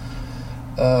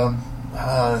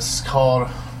 It's called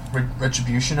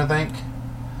Retribution, I think.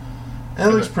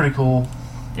 And it looks pretty cool.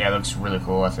 Yeah, it looks really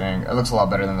cool, I think. It looks a lot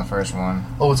better than the first one.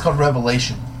 Oh, it's called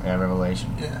Revelation. Yeah,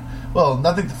 Revelation. Yeah. Well,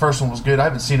 I think the first one was good. I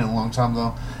haven't seen it in a long time,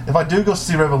 though. If I do go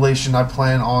see Revelation, I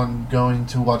plan on going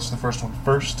to watch the first one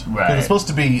first. Right. 'Cause it's supposed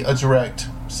to be a direct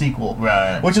sequel.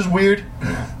 Right. Which is weird.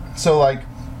 So, like,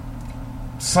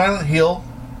 Silent Hill,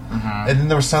 and then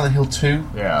there was Silent Hill 2,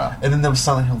 Yeah. and then there was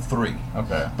Silent Hill 3.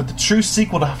 Okay. But the true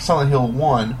sequel to Silent Hill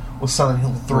 1 was Silent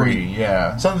Hill 3.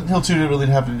 Yeah. Silent Hill 2 didn't really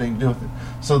have anything to do with it.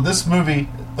 So this movie,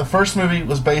 the first movie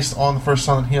was based on the first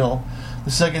Silent Hill.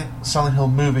 The second Silent Hill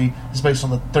movie is based on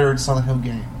the third Silent Hill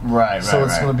game. Right, So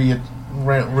it's going to be a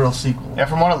real sequel. Yeah,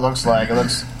 from what it looks like, it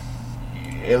looks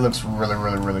really,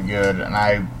 really, really good, and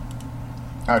I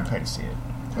would pay to see it.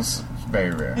 It's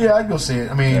very rare. Yeah, I'd go see it.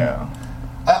 I mean, Yeah.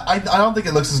 I don't think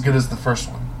it looks as good as the first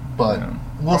one, but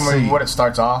we'll see. What it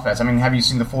starts off as. I mean, have you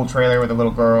seen the full trailer with the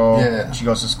little girl? Yeah. She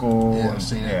goes to school. Yeah, I've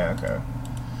seen it. Yeah, okay.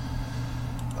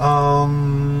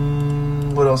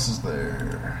 What else is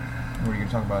there? What are you going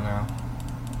to talk about now?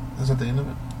 Is that the end of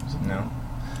it? Is it? No.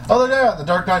 Oh, yeah, the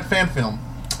Dark Knight fan film.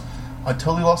 I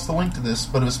totally lost the link to this,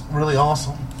 but it was really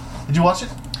awesome. Did you watch it?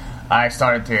 I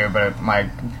started to, but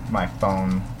my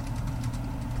phone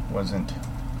wasn't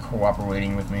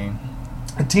cooperating with me.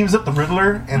 It teams up the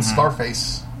Riddler and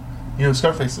Scarface. You know who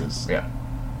Scarface is? Yeah.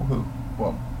 Who?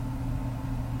 Well,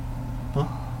 Huh?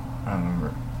 I don't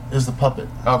remember. It was the puppet.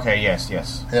 Okay, yes.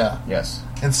 Yeah. Yes.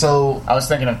 And so I was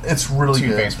thinking of it's really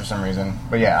good. Two-Face for some reason.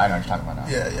 But yeah, I know what you're talking about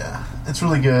now. Yeah. It's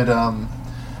really good.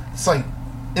 It's like,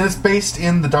 and it's based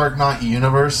in the Dark Knight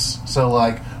universe. So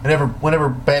like, whenever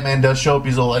Batman does show up,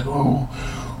 he's all like, "Oh,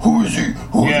 who is he?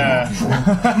 Who is he?"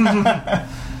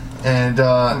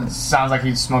 And sounds like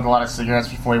he'd smoked a lot of cigarettes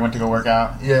before he went to go work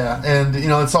out. yeah, and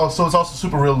it's also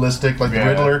super realistic. Like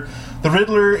the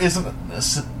Riddler isn't a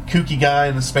kooky guy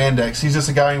in the spandex. He's just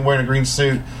a guy wearing a green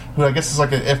suit who I guess is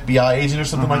like an FBI agent or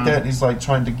something like that. And he's like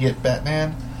trying to get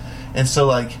Batman, and so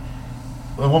like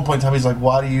at one point in time, he's like,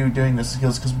 "Why are you doing this?" He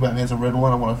goes, "Because Batman's a riddle,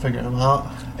 and I want to figure him out."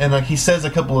 And like he says a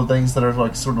couple of things that are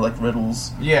like sort of like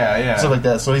riddles, Yeah. stuff like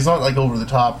that. So he's not like over the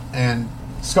top. And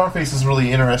Scarface is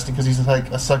really interesting because he's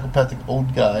like a psychopathic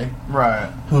old guy Right.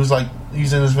 who's like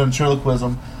using his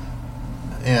ventriloquism.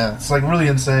 Yeah, it's like really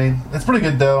insane. It's pretty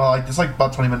good though. It's like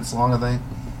about 20 minutes long, I think.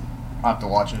 I'll have to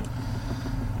watch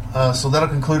it. So that'll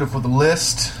conclude it for the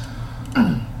list.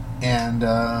 And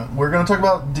we're going to talk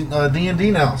about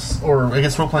D&D now, or I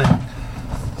guess role-playing.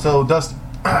 So, Dustin,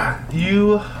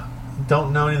 you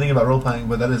don't know anything about role-playing,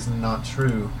 but that is not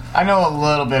true. I know a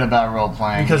little bit about role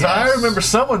playing Because I remember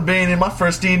someone being in my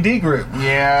first D&D group.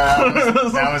 Yeah,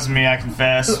 that was me. I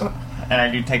confess, and I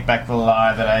do take back the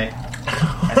lie that I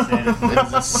said it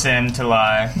is a sin to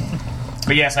lie.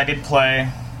 But yes, I did play.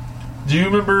 Do you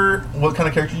remember what kind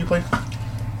of character you played?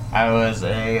 I was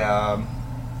I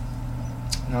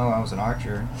was an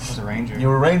archer. I was a ranger. You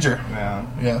were a ranger. Yeah.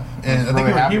 Yeah. And I think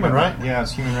you were human, right? Yeah, I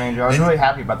was human ranger. I was really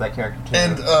happy about that character too.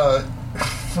 And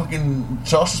fucking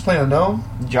Josh was playing a gnome.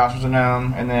 Josh was a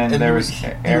gnome, and then there was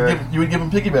Eric. You would give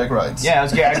him piggyback rides. Yeah, I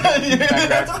was getting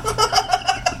piggyback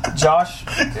rides. Josh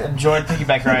enjoyed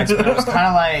piggyback rides, but it was kind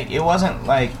of like, it wasn't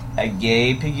like a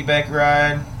gay piggyback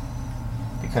ride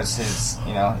because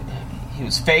he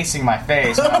was facing my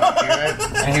face when I would do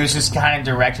it, and he was just kind of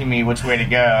directing me which way to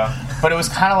go. But it was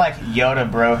kind of like Yoda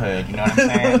brohood, you know what I'm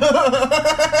saying? It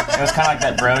was kind of like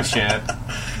that bro ship.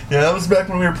 Yeah, that was back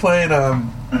when we were playing.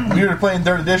 We were playing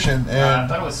 3rd edition, and I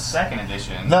thought it was 2nd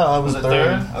edition. no, it was it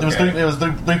 3rd. third? It was 3. It was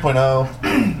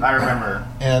 3.0. I remember.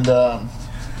 And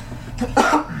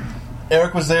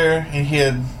Eric was there, and he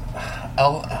had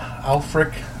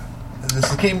Alfric.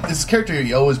 This character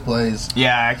he always plays.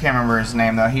 Yeah, I can't remember his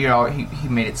name though. He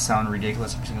made it sound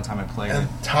ridiculous every single time I played And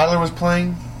it. Tyler was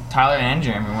playing. Tyler and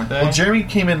Jeremy, weren't they? Well, Jeremy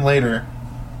came in later.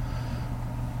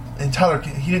 And Tyler,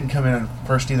 he didn't come in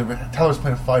first either, but Tyler was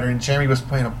playing a fighter, and Jeremy was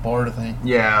playing a bard, I think.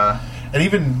 Yeah. And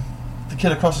even the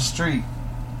kid across the street,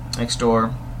 Next door.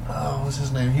 what was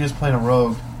his name? He was playing a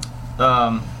rogue.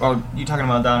 Oh, you talking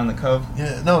about down in the Cove?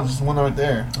 Yeah, no, just the one right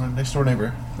there, our next door neighbor.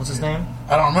 What's his name?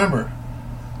 I don't remember.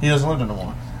 He doesn't live there no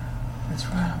more. That's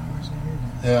right. Where's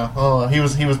he? Yeah. Oh, he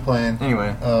was playing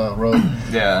Anyway. rogue.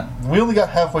 Yeah. We only got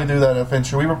halfway through that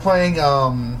adventure. We were playing.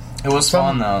 It was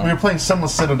fun though. We were playing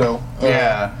Sunless Citadel.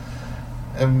 Yeah.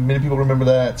 And many people remember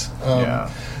that.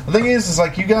 Yeah. The thing is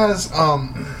like you guys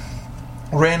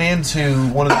ran into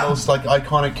one of the most like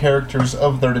iconic characters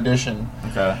of 3rd edition,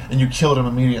 Okay. and you killed him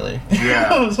immediately.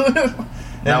 Yeah.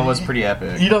 And That was pretty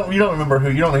epic. You don't remember who?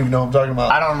 You don't even know what I'm talking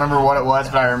about. I don't remember what it was,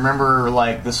 but I remember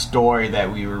like the story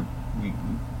that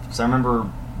because I remember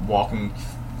walking,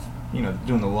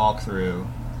 doing the walkthrough.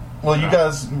 Well, you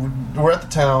guys were at the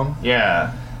town.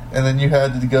 Yeah. And then you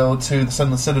had to go to the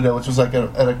Sunless Citadel, which was like at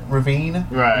a ravine.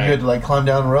 Right. You had to like climb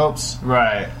down ropes,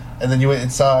 Right. and then you went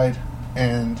inside,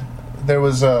 and there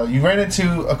was you ran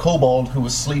into a kobold who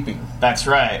was sleeping, That's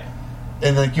right.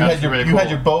 and like you That's had really you had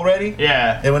cool. your bow ready.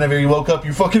 Yeah. And whenever you woke up,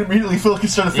 you fucking immediately started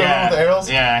filling Yeah. with arrows.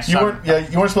 Yeah, you weren't. Yeah,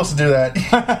 you weren't supposed to do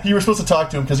that. You were supposed to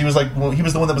talk to him because he was like he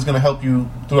was the one that was going to help you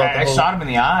throughout I the whole. shot him in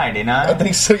the eye, didn't I? I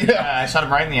think so. Yeah. Yeah, I shot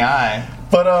him right in the eye.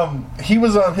 But he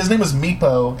was his name was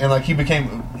Meepo, and like he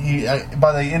became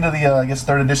by the end of the I guess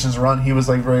 3rd edition's run, he was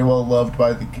like very well loved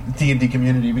by the D&D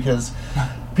community because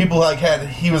people like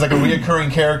he was like a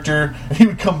reoccurring character, and he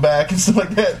would come back and stuff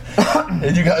like that,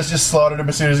 and you guys just slaughtered him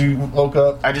as soon as he woke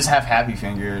up. I just have happy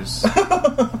fingers.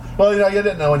 Well, you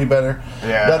didn't know any better.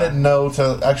 Yeah. I didn't know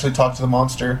to actually talk to the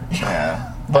monster.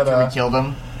 Yeah. But After we killed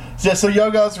him. yeah, so y'all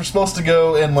guys were supposed to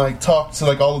go and like talk to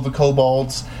like all of the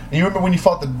kobolds. And you remember when you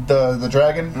fought the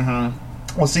dragon?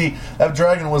 Mm-hmm. Well, see, that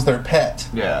dragon was their pet.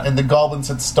 Yeah. And the goblins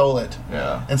had stole it.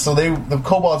 Yeah. And so the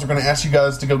kobolds were going to ask you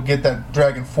guys to go get that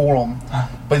dragon for them,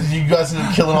 but you guys ended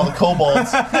up killing all the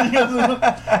kobolds.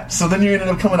 So then you ended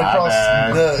up coming My across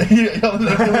bad. you ended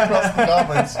up coming across the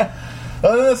goblins.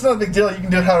 That's not a big deal. You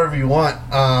can do it however you want.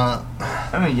 I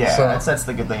mean, yeah, So- that's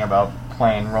the good thing about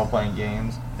playing role-playing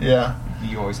games. Yeah.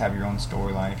 You always have your own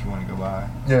storyline if you want to go by.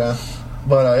 Yeah.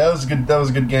 But that was a good. That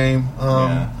was a good game.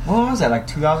 Yeah. What was that, like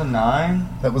 2009?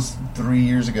 That was 3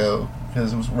 years ago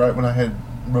because it was right when I had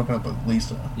broken up with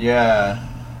Lisa. Yeah.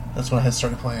 That's when I had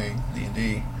started playing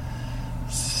D&D.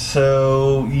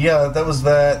 So yeah, that was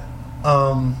that.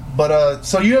 But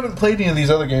so you haven't played any of these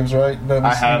other games, right? That I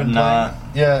you've have been not.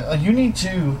 playing? Yeah, you need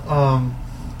to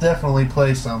definitely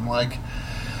play some. Like,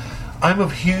 I'm a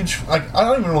huge I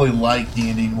don't even really like D&D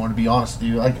anymore, to be honest with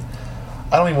you. Like,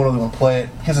 I don't even really want to play it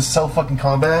because it's so fucking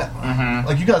combat. Mm-hmm.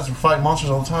 Like, you guys are fighting monsters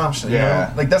all the time. So, you Yeah.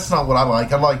 know? Like, that's not what I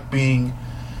like. I like being.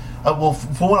 For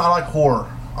one, I like horror.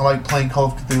 I like playing Call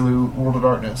of Cthulhu, World of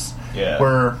Darkness. Yeah.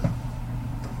 Where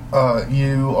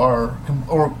you are,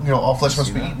 or all flesh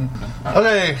must be eaten.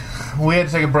 Okay, we had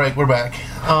to take a break. We're back.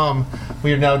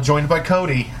 We are now joined by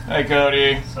Cody. Hey,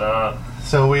 Cody. What's up?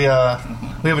 So we have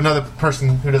another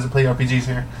person who doesn't play RPGs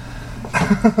here.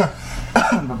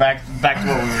 But back to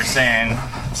what we were saying.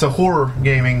 So horror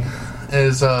gaming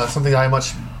is something I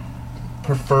much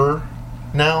prefer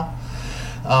now,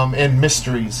 and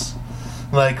mysteries.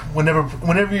 Like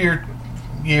whenever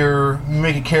you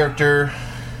make a character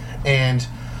and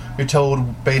you're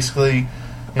told basically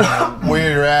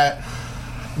where you're at,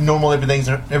 normal things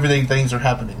are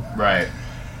happening, Right.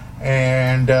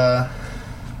 and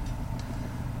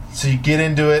so you get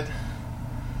into it,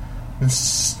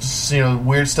 and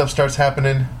weird stuff starts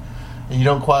happening, and you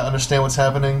don't quite understand what's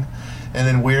happening, and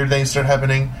then weird things start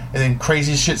happening, and then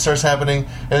crazy shit starts happening,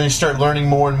 and then you start learning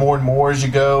more and more and more as you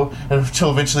go,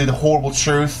 until eventually the horrible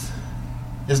truth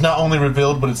is not only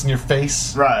revealed, but it's in your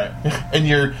face. Right. And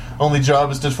your only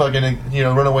job is to fucking,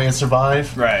 run away and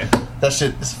survive. Right. That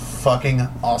shit is fucking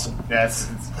awesome. Yeah, it's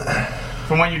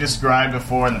from what you described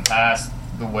before in the past,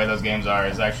 the way those games are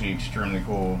is actually extremely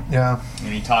cool. Yeah.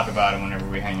 And you talk about it whenever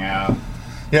we hang out.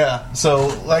 Yeah. So,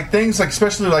 things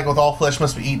especially with All Flesh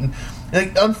Must Be Eaten,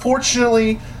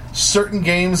 unfortunately, certain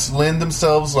games lend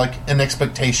themselves, an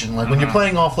expectation. When you're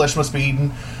playing All Flesh Must Be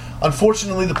Eaten,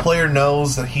 unfortunately, the player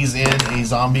knows that he's in a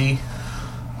zombie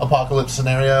apocalypse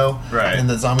scenario, right? And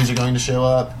that zombies are going to show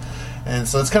up, and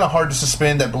so it's kind of hard to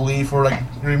suspend that belief or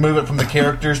remove it from the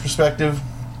character's perspective.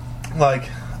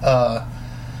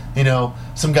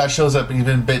 Some guy shows up and he's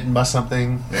been bitten by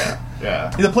something.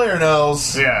 Yeah. The player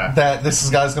knows that this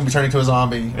guy's going to be turning into a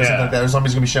zombie or something like that. Or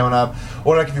zombies going to be showing up.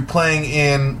 Or if you're playing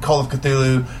in Call of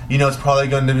Cthulhu, it's probably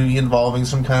going to be involving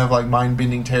some kind of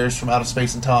mind-bending terrorist from out of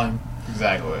space and time.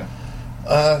 Exactly.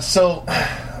 That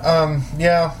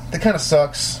kind of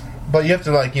sucks, but you have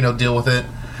to deal with it.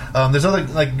 There's other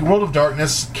World of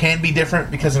Darkness can be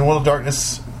different because in World of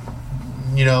Darkness,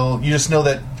 you just know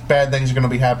that bad things are going to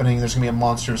be happening. There's going to be a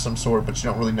monster of some sort, but you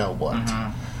don't really know what.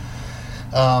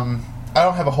 I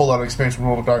don't have a whole lot of experience with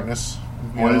World of Darkness.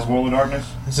 What is World of Darkness?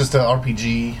 It's just an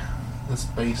RPG that's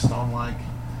based on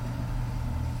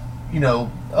we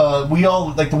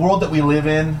all the world that we live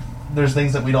in. There's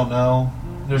things that we don't know.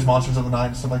 There's monsters of the night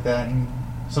and stuff like that, and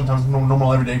sometimes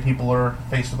normal everyday people are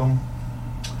faced with them.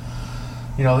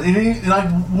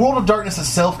 World of Darkness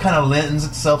itself kind of lends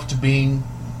itself to being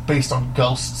based on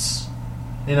ghosts,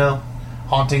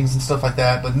 hauntings and stuff like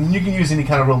that. But you can use any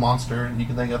kind of real monster you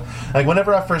can think of.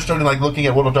 Whenever I first started looking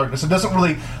at World of Darkness, it doesn't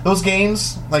really, those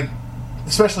games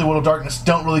especially World of Darkness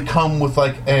don't really come with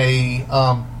a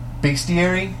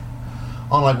bestiary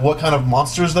on what kind of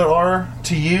monsters there are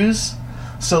to use.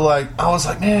 So I was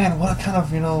man, what kind of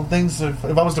things if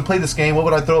I was to play this game, what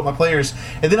would I throw at my players?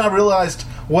 And then I realized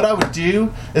what I would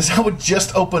do is I would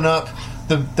just open up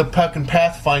the fucking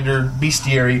Pathfinder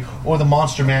bestiary or the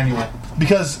monster manual,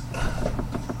 because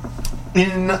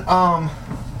in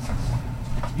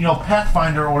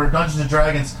Pathfinder or Dungeons and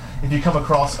Dragons, if you come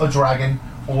across a dragon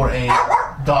or a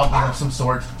goblin of some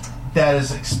sort, that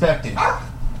is expected.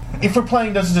 If we're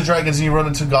playing Dungeons and Dragons and you run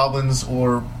into goblins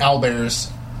or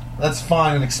owlbears, that's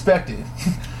fine and expected.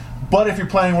 But if you're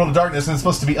playing World of Darkness and it's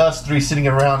supposed to be us three sitting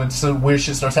around and some weird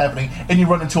shit starts happening and you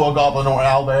run into a goblin or an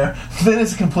owlbear, then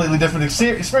it's a completely different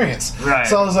experience. Right.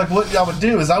 So I was what I would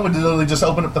do is I would literally just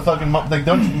open up the fucking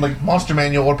monster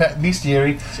manual or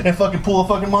bestiary and fucking pull a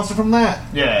fucking monster from that.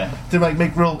 Yeah. To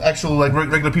make real actual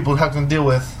regular people have to deal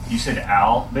with. You said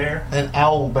owl bear? An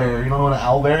owlbear. You don't know what an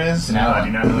owlbear is? No, I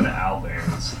do not know what an owl bear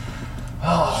is.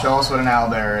 Show us what an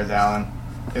owlbear is, Alan.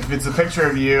 If it's a picture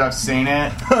of you, I've seen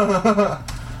it.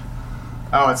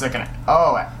 Oh, it's an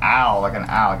owl, an owl,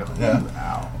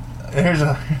 owl. Here's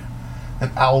an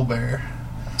owlbear.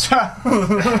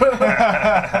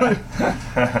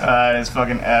 It's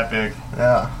fucking epic.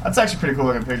 Yeah, that's actually a pretty cool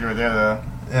looking picture right there, though.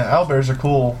 Yeah, owlbears are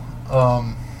cool.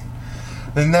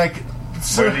 Then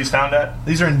where are these found at?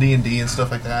 These are in D&D and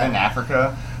stuff like that. In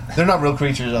Africa. They're not real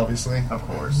creatures, obviously. Of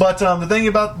course. But the thing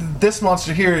about this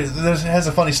monster here, it has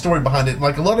a funny story behind it.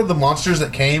 A lot of the monsters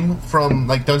that came from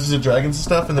Dungeons and Dragons and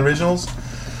stuff in the originals,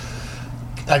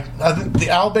 I think the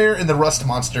owlbear and the rust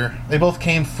monster, they both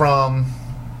came from.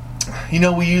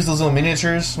 We use those little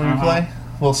miniatures when we play.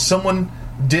 Well, someone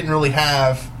didn't really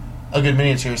have a good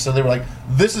miniature, so they were like,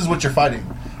 "This is what you're fighting."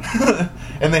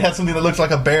 And they had something that looked like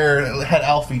a bear that had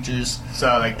owl features.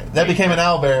 So that became an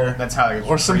owlbear. That's how it was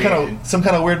or some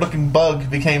kind of weird looking bug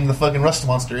became the fucking rust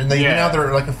monster. And now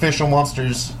they're official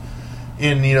monsters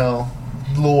in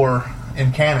lore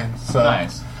and canon. So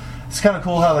nice. It's kind of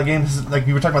cool how the game is,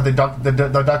 you were talking about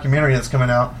the documentary that's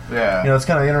coming out. Yeah. It's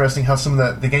kind of interesting how some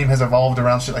of the game has evolved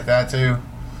around shit like that too.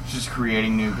 just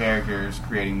creating new characters,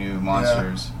 creating new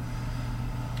monsters.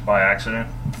 By accident.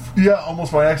 Yeah,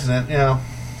 almost by accident. Yeah.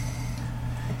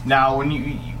 Now, when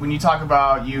you talk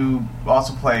about you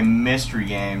also play mystery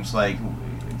games, like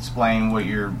explain what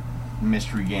your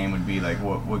mystery game would be. Like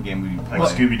what game would you play?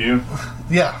 Like Scooby Doo.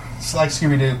 Yeah, it's like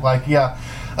Scooby Doo. Like, yeah,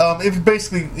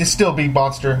 it still be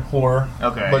monster horror.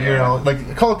 Okay, but you yeah. know,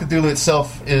 like Call of Cthulhu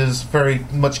itself is very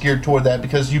much geared toward that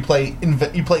because you play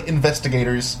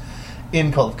investigators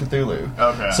in Call of Cthulhu.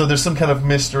 Okay. So there's some kind of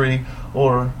mystery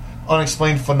or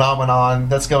unexplained phenomenon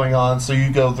that's going on. So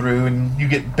you go through and you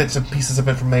get bits and pieces of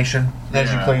information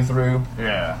as you play through.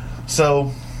 Yeah.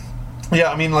 So. Yeah,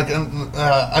 I mean, like,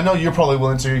 I know you're probably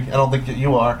willing to. I don't think that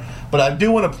you are, but I do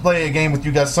want to play a game with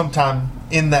you guys sometime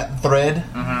in that thread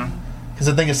because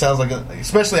I think it sounds like,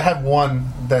 especially I have one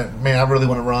that man I really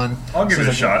want to run. I'll give it a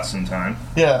like shot sometime.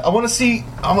 Yeah, I want to see.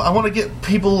 I want to get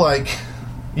people like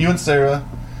you and Sarah,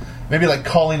 maybe like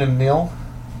Colleen and Neil.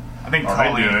 I think Oh, they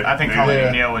Colleen. do it. I think They Colleen do it.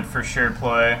 and Neil would for sure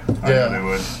play. I know they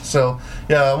would. So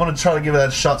yeah, I want to try to give that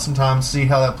a shot sometime, see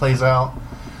how that plays out.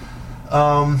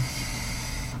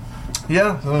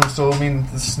 Yeah, so I mean,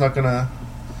 this is not gonna.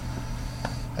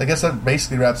 I guess that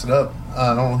basically wraps it up.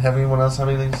 I don't have anyone else have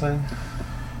anything to say.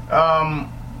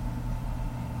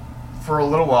 For a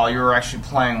little while, you were actually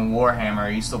playing Warhammer.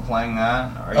 Are you still playing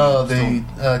that? Are you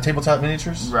The tabletop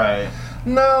miniatures. right.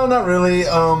 No, not really.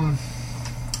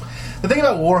 The thing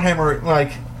about Warhammer,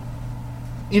 like,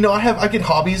 you know, I get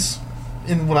hobbies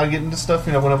when I get into stuff.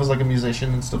 You know, when I was like a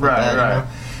musician and stuff like Right, that. right. You know?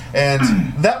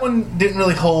 And that one didn't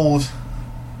really hold,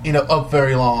 you know, up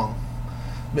very long,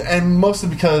 and mostly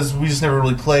because we just never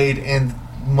really played, and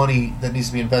money that needs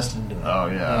to be invested into it. Oh,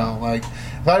 yeah. You know, like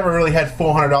if I ever really had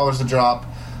 $400 to drop,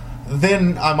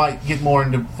 then I might get more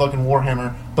into fucking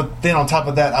Warhammer. But then on top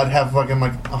of that, I'd have fucking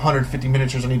like 150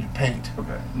 miniatures I need to paint.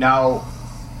 Okay. Now,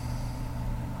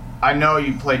 I know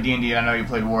you played D&D, and I know you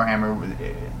played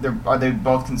Warhammer. Are they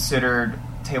both considered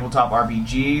tabletop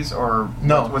RPGs, or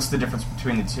No. what's the difference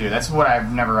between the two? That's what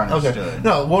I've never understood. Okay.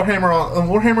 No,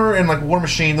 Warhammer and like War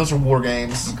Machine, those are war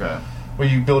games Okay. where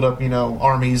you build up, you know,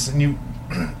 armies, and you.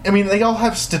 I mean, they all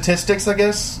have statistics, I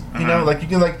guess. You know, like you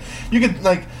could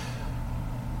like.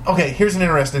 Okay, here's an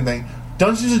interesting thing.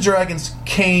 Dungeons and Dragons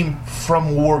came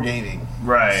from wargaming.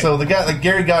 Right. So the guy, like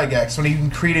Gary Gygax, when he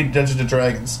created Dungeons and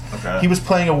Dragons, Okay. he was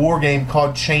playing a war game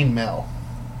called Chainmail,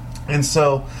 and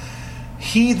so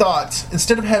he thought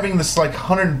instead of having this like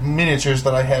 100 miniatures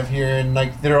that I have here, and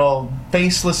like they're all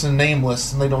faceless and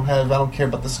nameless, and they don't have I don't care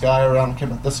about this guy or I don't care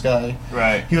about this guy.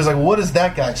 Right. He was like, what is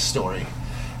that guy's story?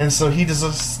 And so he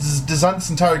designed this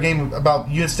entire game about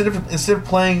you instead of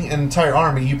playing an entire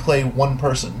army, you play one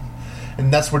person,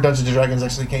 and that's where Dungeons and Dragons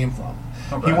actually came from.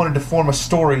 Okay. He wanted to form a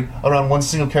story around one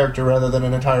single character rather than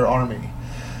an entire army.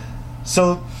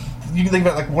 So you can think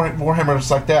about like Warhammer, just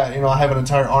like that. You know, I have an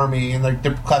entire army, and like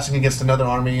they're clashing against another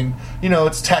army, and you know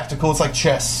it's tactical. It's like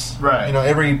chess. Right. You know,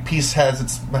 every piece has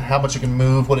its how much it can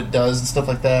move, what it does, and stuff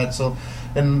like that. So,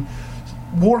 and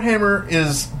Warhammer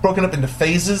is broken up into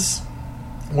phases,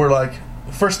 where like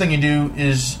the first thing you do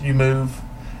is you move,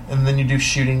 and then you do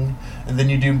shooting, and then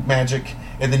you do magic,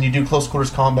 and then you do close quarters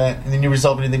combat, and then you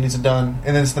resolve anything that needs to done,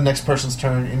 and then it's the next person's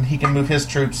turn, and he can move his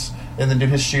troops, and then do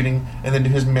his shooting, and then do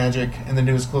his magic, and then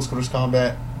do his close quarters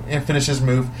combat, and finish his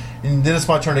move, and then it's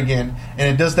my turn again, and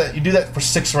it does that. You do that for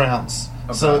 6 rounds.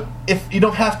 Okay. So if you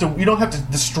don't have to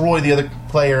destroy the other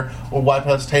player or wipe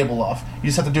his table off. You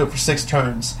just have to do it for 6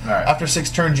 turns. Right. After 6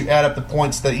 turns, you add up the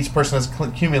points that each person has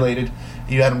accumulated.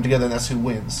 You add them together, and that's who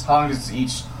wins. How long does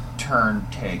each turn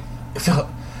take?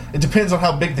 It depends on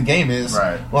how big the game is.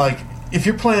 Right. Like if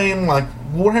you're playing like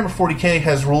Warhammer 40K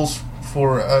has rules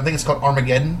for I think it's called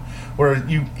Armageddon, where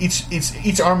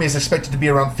each army is expected to be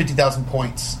around 50,000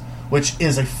 points, which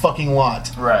is a fucking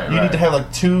lot. Right, You right. need to have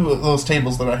like 2 of those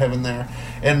tables that I have in there,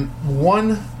 and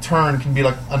 1 turn can be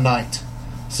like a night,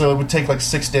 so it would take like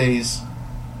 6 days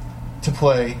to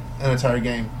play an entire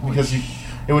game because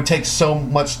it would take so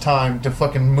much time to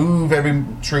fucking move every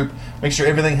troop, make sure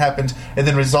everything happened, and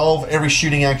then resolve every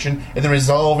shooting action, and then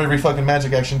resolve every fucking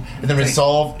magic action, and then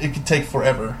resolve. It could take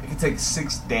forever. It could take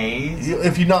 6 days.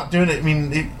 If you're not doing it, I mean,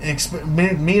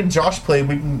 me and Josh play.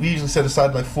 We usually set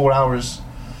aside like 4 hours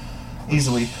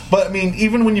easily. But I mean,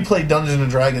 even when you play Dungeons and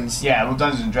Dragons, Yeah, well,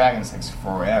 Dungeons and Dragons takes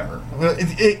forever.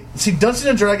 see, Dungeons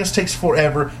and Dragons takes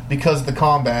forever because of the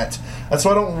combat. That's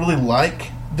why I don't really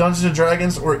like Dungeons and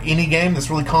Dragons or any game that's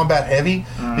really combat heavy,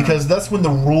 because that's when the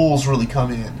rules really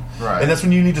come in. Right. And that's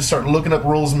when you need to start looking up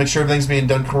rules and make sure everything's being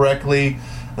done correctly.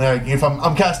 Like if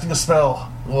I'm casting a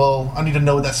spell, well, I need to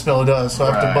know what that spell does, so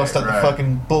I have to Right, bust out right. the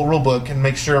fucking rule book and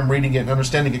make sure I'm reading it and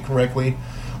understanding it correctly.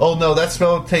 Oh no, that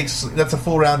spell that's a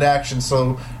full round action,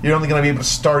 so you're only going to be able to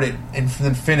start it and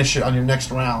then finish it on your next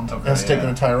round. Okay, That's taking yeah. an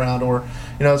entire round, or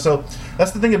so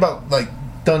that's the thing about like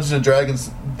Dungeons and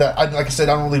Dragons that like I said,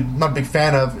 I'm not a big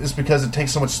fan of, is because it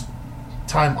takes so much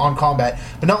time on combat.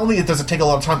 But not only does it take a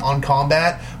lot of time on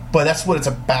combat, but that's what it's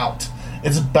about.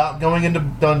 It's about going into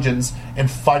dungeons and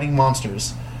fighting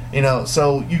monsters.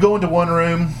 So you go into one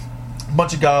room, a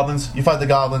bunch of goblins, you fight the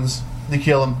goblins, you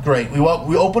kill them, great. We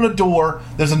open a door,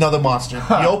 there's another monster.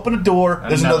 You open a door,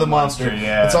 there's another monster.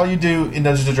 Yeah. That's all you do in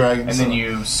Dungeons and Dragons. And then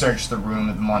you search the room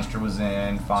that the monster was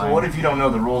in. Find. So what if you don't know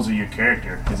the rules of your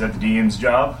character? Is that the DM's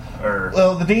job? Or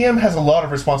Well, the DM has a lot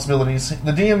of responsibilities.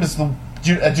 The DM is the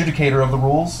adjudicator of the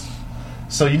rules.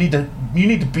 So you need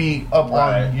to be up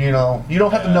Right. on, you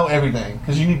don't have to know everything,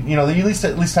 because you need, you at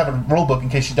least have a rule book in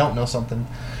case you don't know something.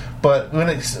 But when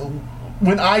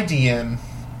I DM,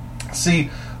 see,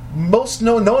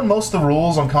 knowing most of the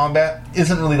rules on combat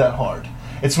isn't really that hard.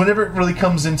 It's whenever it really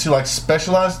comes into like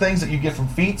specialized things that you get from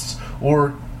feats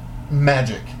or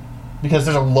magic, because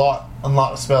there's a lot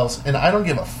of spells, and I don't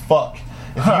give a fuck.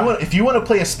 If you want to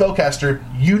play a spellcaster,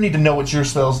 you need to know what your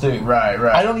spells do. Right.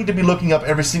 I don't need to be looking up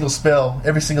every single spell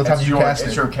every single time you cast it.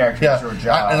 It's your character. Yeah, It's your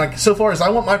job. and like so far as I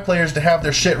want my players to have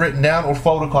their shit written down or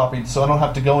photocopied, so I don't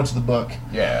have to go into the book.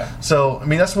 Yeah. So I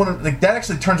mean, that's that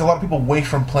actually turns a lot of people away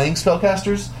from playing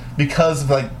spellcasters, because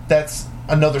that's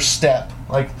another step.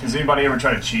 Like, does anybody ever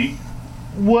try to cheat?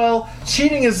 well,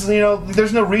 cheating is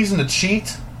there's no reason to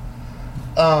cheat.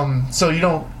 So you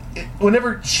don't.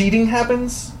 Whenever cheating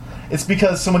happens, it's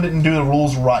because someone didn't do the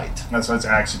rules right. That's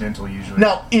accidental usually.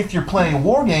 Now, if you're playing a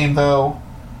war game, though,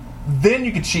 then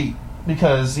you could cheat,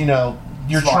 because you're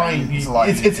It's a lot trying. easier. It's a lot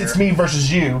It's easier. me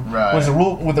versus you. Right. Whereas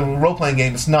with a role playing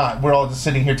game, it's not. We're all just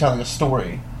sitting here telling a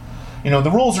story.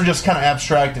 The rules are just kind of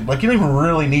abstracted. Like, you don't even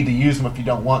really need to use them if you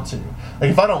don't want to. Like,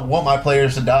 if I don't want my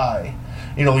players to die,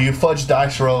 you fudge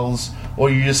dice rolls, or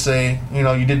you just say,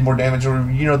 you did more damage, or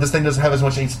this thing doesn't have as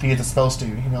much HP as it's supposed to.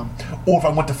 Or if I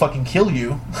want to fucking kill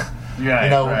you.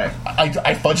 Right. Right.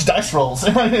 I fudge dice rolls,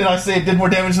 and I say it did more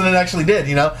damage than it actually did.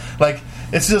 Like,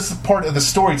 it's just part of the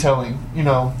storytelling.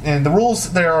 And the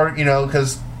rules there are,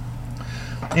 because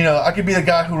I could be the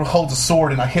guy who holds a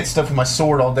sword and I hit stuff with my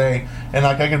sword all day, and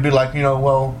like I could be like,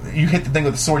 well, you hit the thing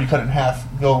with the sword, you cut it in half,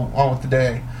 go on with the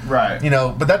day. Right.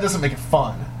 But that doesn't make it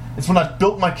fun. It's when I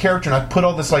built my character and I put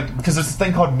all this, like, because there's this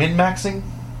thing called min-maxing.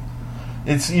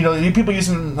 It's, people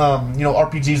using,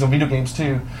 RPGs on video games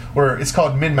too, where it's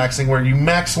called min-maxing, where you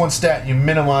max one stat, you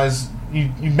minimize, you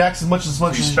max as much as You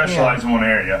you specialize can, in one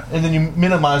area. and then you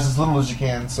minimize as little as you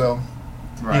can. So,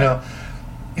 Right.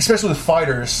 Especially with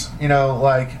fighters,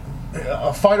 like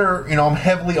a fighter, I'm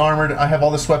heavily armored, I have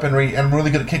all this weaponry, and I'm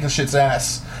really good at kicking shit's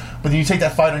ass. But then you take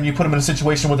that fighter and you put him in a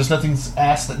situation where there's nothing's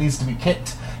ass that needs to be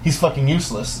kicked. He's fucking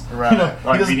useless. Right.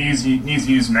 Like if he needs to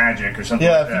use magic or something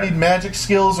yeah, like if that. you need magic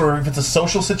skills, or if it's a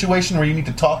social situation where you need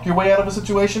to talk your way out of a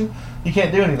situation, you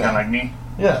can't do anything. Kind of like me.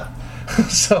 Yeah.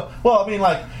 So, well, I mean,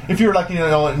 like, if you're like,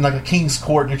 in like a king's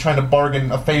court and you're trying to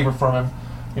bargain a favor from him,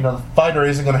 the fighter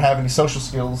isn't going to have any social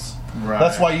skills. Right.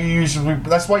 That's why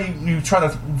you try to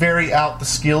vary out the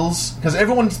skills, because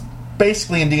everyone's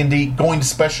basically in D&D going to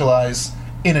specialize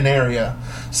in an area.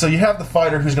 So you have the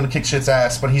fighter who's going to kick shit's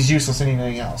ass, but he's useless in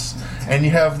anything else. And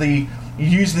you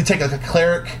usually take like a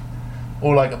cleric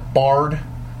or like a bard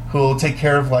who will take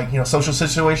care of like social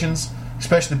situations,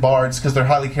 especially bards because they're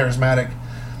highly charismatic.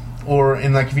 Or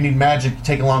in like if you need magic, you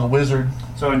take along a wizard.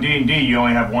 So in D&D, you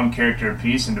only have one character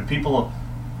apiece, and do people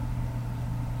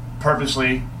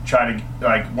purposely try to,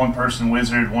 like, one person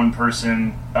wizard, one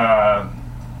person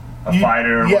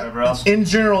fighter, or whatever else? In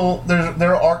general,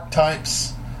 there are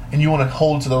archetypes, and you want to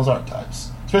hold to those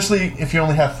archetypes. Especially if you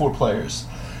only have 4 players.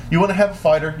 You want to have a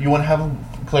fighter, you want to have a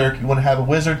cleric, you want to have a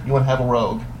wizard, you want to have a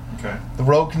rogue. Okay. The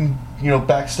rogue can,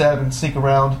 backstab and sneak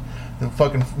around. The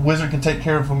fucking wizard can take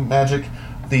care of magic.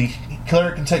 The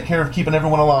cleric can take care of keeping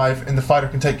everyone alive, and the fighter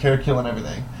can take care of killing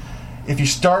everything. If you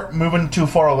start moving too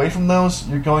far away from those,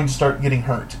 you're going to start getting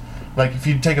hurt. Like if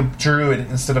you take a druid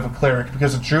instead of a cleric,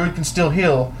 because a druid can still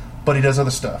heal, but he does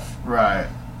other stuff. Right.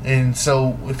 And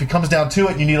so if it comes down to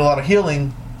it, you need a lot of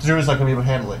healing, the druid's not going to be able to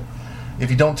handle it.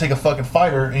 If you don't take a fucking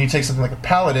fighter and you take something like a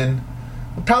paladin,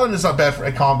 the paladin is not bad for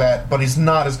combat, but he's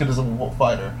not as good as a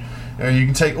fighter.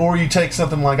 You take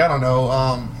something like, I don't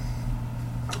know,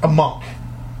 a monk.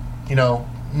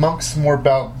 Monk's more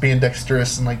about being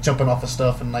dexterous and like jumping off of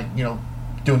stuff and like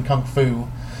doing kung fu.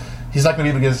 He's not going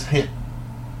to be able to get his hit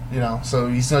so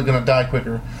he's not going to die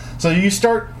quicker. So you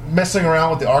start messing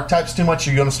around with the archetypes too much,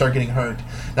 you're going to start getting hurt.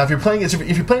 Now, if you're playing it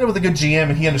with a good GM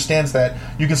and he understands that,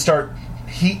 you can start.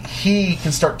 He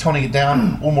can start toning it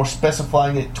down or more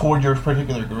specifying it toward your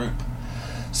particular group.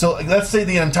 So let's say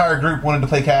the entire group wanted to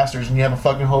play casters, and you have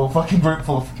a whole group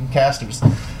full of fucking casters.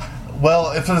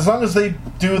 Well, as long as they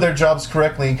do their jobs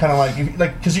correctly, and kind of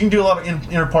because you can do a lot of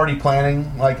inter-party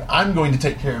planning. Like, I'm going to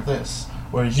take care of this,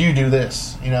 whereas you do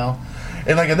this,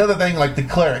 And like another thing, like the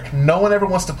cleric, no one ever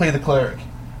wants to play the cleric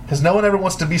because no one ever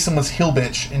wants to be someone's hill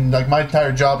bitch. And like my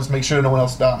entire job is make sure no one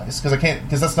else dies because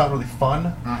that's not really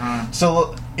fun. Mm-hmm.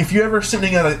 So if you're ever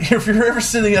sitting at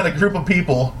a group of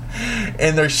people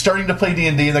and they're starting to play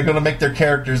D&D and they're going to make their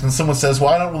characters, and someone says, "Well,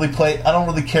 I don't really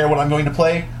care what I'm going to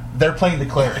play," they're playing the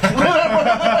cleric. Well,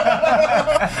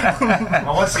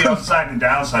 what's the upside and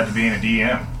downside to being a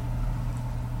DM?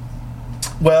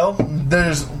 Well,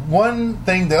 there's one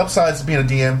thing. The upsides of being a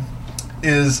DM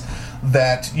is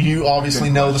that you obviously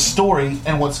know the story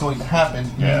and what's going to happen.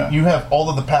 Yeah. You have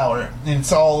all of the power.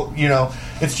 It's all,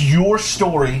 it's your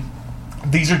story.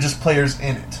 These are just players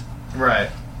in it.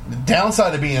 Right. The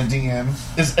downside of being a DM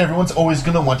is everyone's always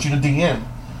going to want you to DM.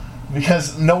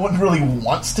 Because no one really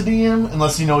wants to DM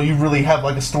unless, you really have,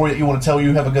 like, a story that you want to tell,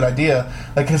 you have a good idea.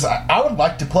 Like, because I would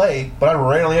like to play, but I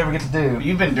rarely ever get to do.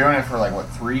 You've been doing it for,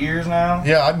 3 years now?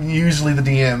 Yeah, I'm usually the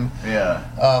DM. Yeah.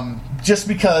 Just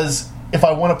because if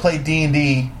I want to play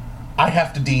D&D, I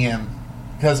have to DM.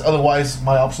 Because otherwise,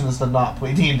 my option is to not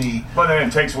play D&D. But then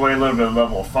it takes away a little bit of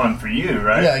level of fun for you,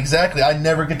 right? Yeah, exactly. I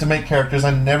never get to make characters. I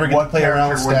never get to play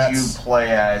around with stats. What character would you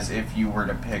play as if you were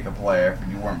to pick a player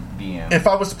if you weren't DM? If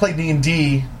I was to play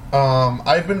D&D,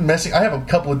 I've been messing. I have a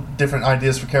couple of different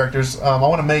ideas for characters. I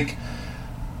want to make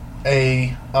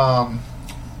an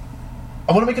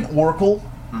oracle,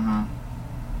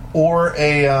 or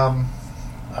a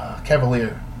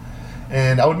cavalier,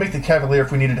 and I would make the cavalier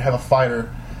if we needed to have a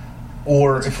fighter.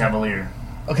 Or It's a cavalier.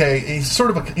 Okay, he's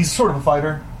sort of a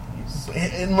fighter.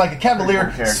 And like a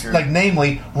cavalier, Cool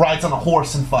namely, rides on a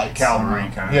horse and fights. Cavalry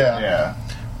kind of. Yeah.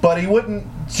 But he wouldn't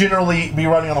generally be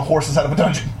riding on a horse inside of a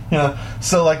dungeon.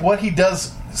 So like what he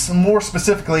does more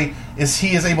specifically is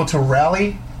he is able to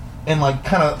rally and like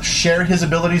kind of share his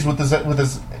abilities with his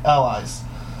allies.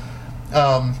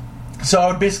 So I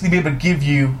would basically be able to give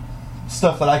you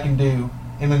stuff that I can do,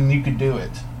 and then you could do it.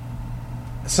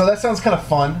 So that sounds kind of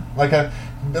fun, like a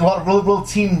lot of real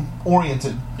team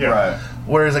oriented. Yeah. Right.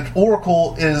 Whereas like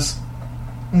Oracle is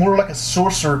more like a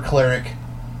sorcerer cleric.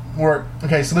 So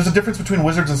there's a difference between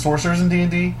wizards and sorcerers in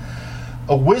D&D.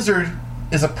 A wizard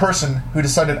is a person who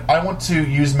decided, I want to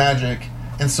use magic,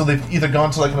 and so they've either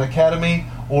gone to like an academy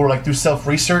or like through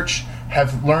self-research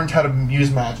have learned how to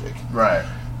use magic. Right.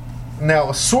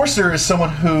 Now, a sorcerer is someone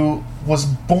who was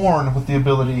born with the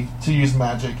ability to use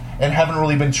magic and haven't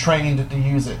really been trained to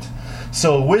use it.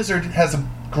 So a wizard has a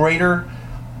greater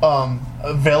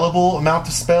available amount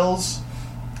of spells,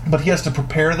 but he has to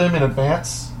prepare them in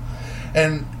advance.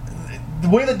 And the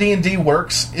way that D&D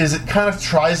works is it kind of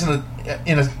tries in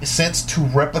a sense to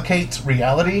replicate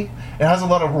reality. It has a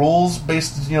lot of rules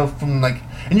based, from like,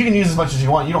 and you can use as much as you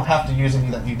want. You don't have to use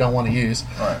any that you don't want to use.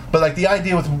 Right. But like the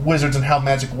idea with wizards and how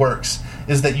magic works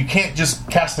is that you can't just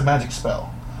cast a magic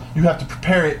spell. You have to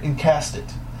prepare it and cast it.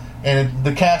 And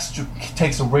the cast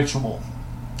takes a ritual.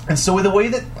 And so the way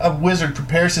that a wizard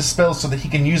prepares his spells so that he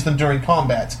can use them during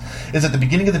combat is at the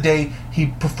beginning of the day, he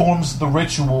performs the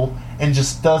ritual and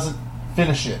just doesn't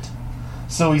finish it.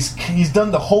 So he's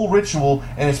done the whole ritual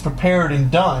and it's prepared and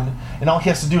done, and all he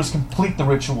has to do is complete the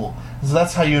ritual. So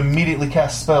that's how you immediately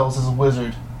cast spells as a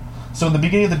wizard. So in the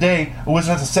beginning of the day, a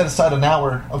wizard has to set aside an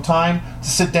hour of time to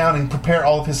sit down and prepare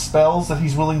all of his spells that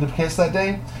he's willing to cast that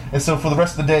day. And so for the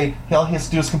rest of the day, all he has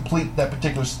to do is complete that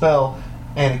particular spell,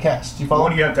 and it casts. You follow? What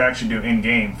do you have to actually do in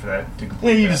game for that to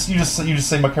complete? Yeah, you just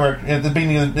say my character at the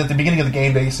beginning of the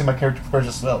game day. You say my character prepares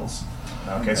the spells.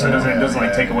 Okay, so it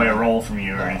doesn't take away a roll from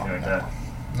you or anything like that.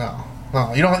 No,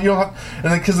 you don't have,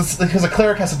 and because a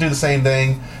cleric has to do the same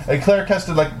thing. A cleric has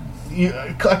to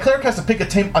pick a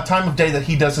time of day that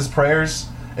he does his prayers.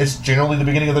 It's generally the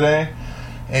beginning of the day,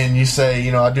 and you say,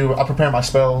 I prepare my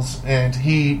spells, and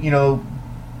he,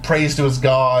 prays to his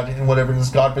god and whatever, and his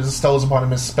god bestows upon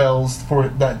him his spells for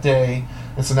that day,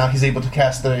 and so now he's able to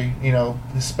cast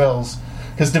his spells,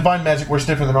 because divine magic works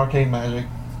different than arcane magic.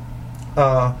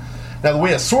 Now the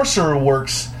way a sorcerer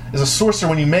works is a sorcerer,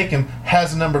 when you make him,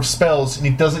 has a number of spells and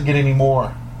he doesn't get any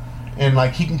more, and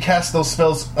like he can cast those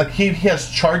spells, like he has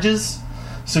charges,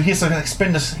 so he has an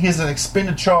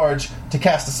expended charge to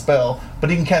cast a spell, but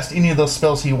he can cast any of those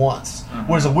spells he wants.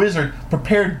 Whereas a wizard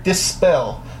prepared this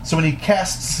spell, So when he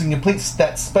casts and completes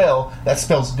that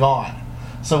spell's gone.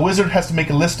 So a wizard has to make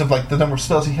a list of like the number of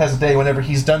spells he has a day. Whenever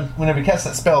he casts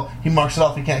that spell, he marks it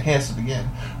off. He can't cast it again.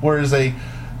 Whereas a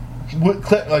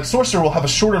sorcerer will have a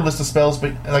shorter list of spells,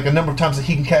 but like a number of times that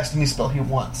he can cast any spell he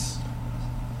wants.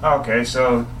 Okay,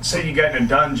 so say you get in a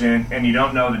dungeon and you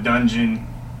don't know the dungeon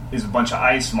is a bunch of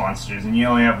ice monsters, and you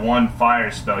only have one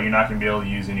fire spell. You're not going to be able to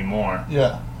use anymore.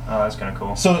 Yeah. Oh, that's kind of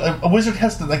cool. So a wizard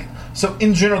has to like. So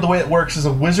in general, the way it works is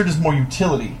a wizard is more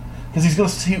utility because he's going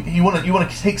to you want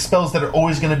to take spells that are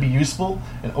always going to be useful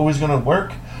and always going to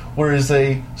work, whereas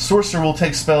a sorcerer will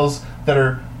take spells that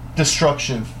are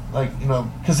destructive. Like,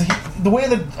 because the way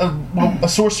that a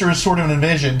sorcerer is sort of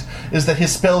envisioned is that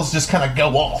his spells just kind of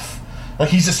go off. Like,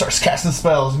 he just starts casting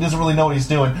spells. He doesn't really know what he's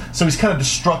doing. So he's kind of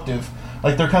destructive.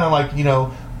 Like, they're kind of like,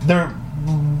 they're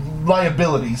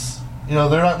liabilities. They're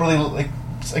not really, like,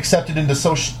 accepted into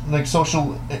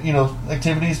social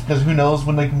activities because who knows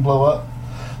when they can blow up.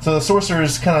 So the sorcerer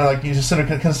is kind of like, he's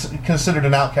considered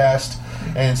an outcast.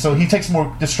 And so he takes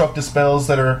more destructive spells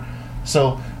that are...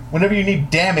 So... Whenever you need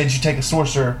damage, you take a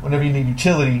sorcerer. Whenever you need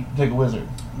utility, you take a wizard.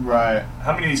 Right.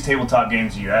 How many of these tabletop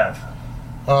games do you have?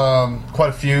 Quite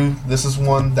a few. This is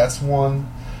one. That's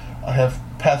one. I have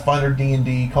Pathfinder,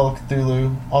 D&D, Call of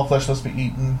Cthulhu, All Flesh Must Be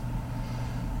Eaten.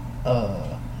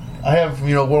 I have,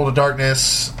 World of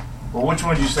Darkness. Well, which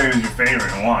one would you say was your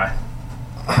favorite and why?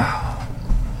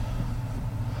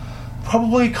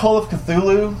 Probably Call of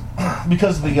Cthulhu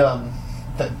because of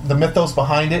the mythos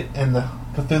behind it and the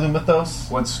Cthulhu mythos.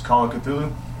 What's Call of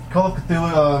Cthulhu? Call of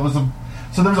Cthulhu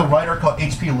so there was a writer called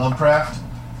H.P. Lovecraft,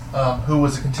 who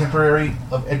was a contemporary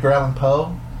of Edgar Allan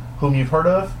Poe, whom you've heard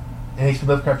of, and H.P.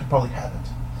 Lovecraft you probably haven't.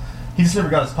 He just never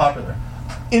got as popular.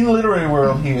 In the literary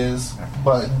world, he is,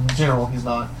 but in general, he's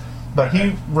not. But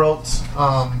he wrote,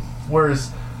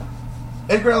 whereas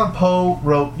Edgar Allan Poe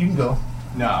wrote. You can go.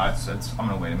 No, it's I'm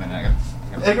gonna wait a minute.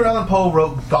 Edgar Allan Poe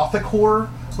wrote Gothic horror,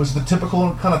 which is the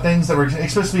typical kind of things that were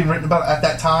especially being written about at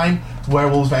that time: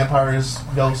 werewolves, vampires,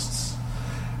 ghosts.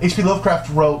 H.P. Lovecraft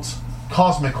wrote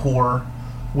cosmic horror,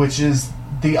 which is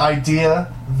the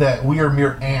idea that we are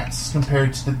mere ants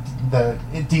compared to the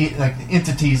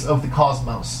entities of the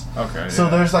cosmos. Okay. So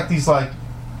there's like these like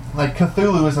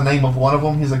Cthulhu is the name of one of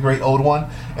them. He's a great old one,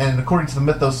 and according to the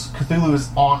mythos, Cthulhu is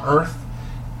on Earth,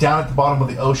 down at the bottom of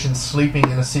the ocean, sleeping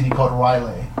in a city called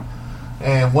R'lyeh.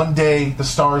 And one day the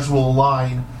stars will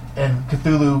align, and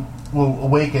Cthulhu will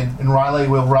awaken, and R'lyeh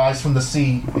will rise from the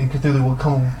sea, and Cthulhu will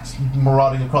come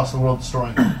marauding across the world,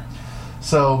 destroying it.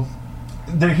 So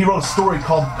he wrote a story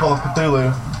called Call of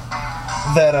Cthulhu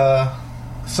that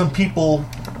some people...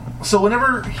 So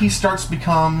whenever he starts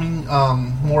becoming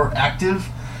more active,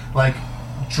 like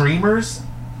dreamers,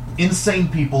 insane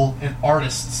people, and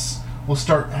artists will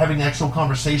start having actual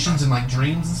conversations and like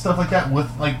dreams and stuff like that with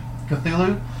like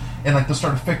Cthulhu, and like they'll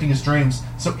start affecting his dreams.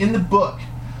 So in the book,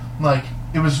 like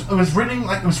it was written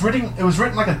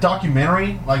like a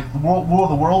documentary, like War of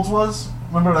the Worlds was.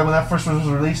 Remember that when that first was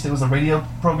released, it was a radio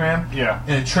program. Yeah.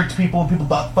 And it tricked people, and people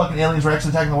thought fucking aliens were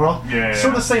actually attacking the world. Yeah.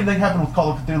 Sort of the same thing happened with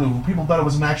Call of Cthulhu. People thought it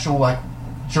was an actual like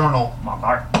journal. My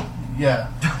heart. Yeah.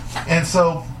 And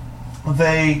so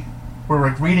they were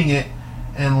like reading it,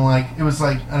 and like it was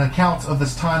like an account of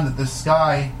this time that this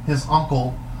guy, his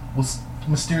uncle, was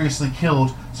mysteriously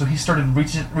killed. So he started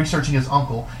researching his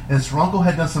uncle, and his uncle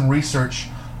had done some research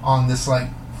on this like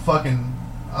fucking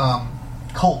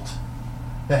cult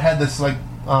that had this like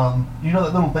you know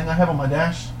that little thing I have on my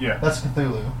dash? Yeah. That's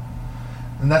Cthulhu,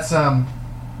 and that's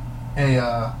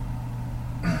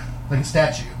like a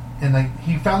statue, and like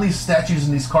he found these statues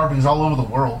and these carvings all over the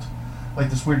world, like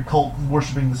this weird cult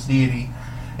worshiping this deity.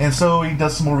 And so he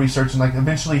does some more research, and like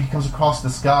eventually he comes across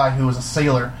this guy who was a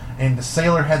sailor, and the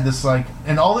sailor had this like,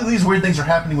 and all of these weird things are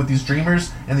happening with these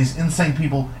dreamers and these insane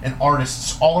people and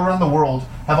artists all around the world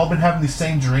have all been having these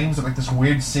same dreams of like this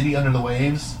weird city under the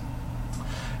waves.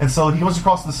 And so he comes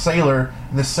across the sailor,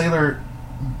 and the sailor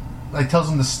like tells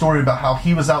him this story about how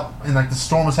he was out and like the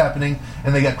storm was happening,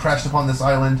 and they got crashed upon this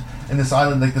island, and this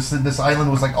island like this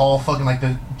island was like all fucking like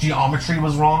the geometry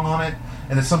was wrong on it,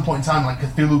 and at some point in time like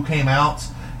Cthulhu came out.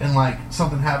 And like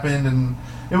something happened, and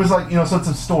it was like so it's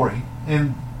a story.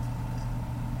 And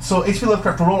so H.P.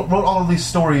 Lovecraft wrote all of these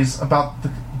stories about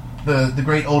the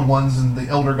great old ones and the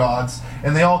elder gods,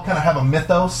 and they all kind of have a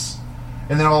mythos,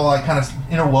 and they're all like kind of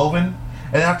interwoven.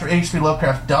 And after H.P.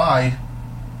 Lovecraft died,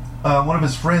 one of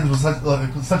his friends was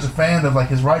such a fan of like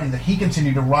his writing that he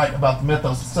continued to write about the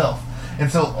mythos itself.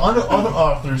 And so other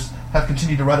authors have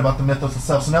continued to write about the mythos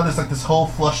itself. So now there's like this whole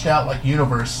flushed out like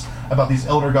universe about these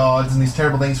elder gods and these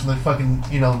terrible things from the fucking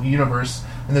universe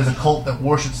and there's a cult that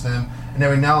worships them, and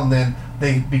every now and then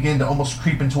they begin to almost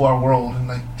creep into our world, and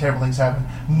like terrible things happen.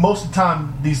 Most of the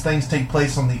time, these things take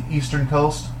place on the eastern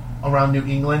coast, around New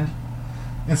England,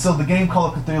 and so the game Call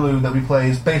of Cthulhu that we play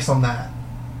is based on that,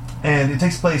 and it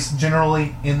takes place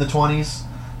generally in the 20s.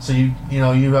 So you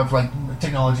have like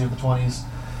technology of the 20s,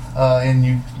 and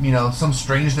you know some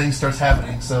strange things starts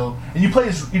happening. So and you play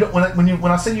as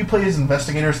when I say you play as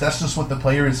investigators, that's just what the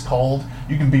player is called.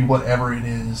 You can be whatever it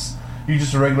is. You're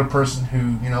just a regular person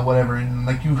who, you know, whatever, and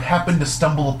like you happen to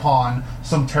stumble upon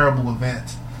some terrible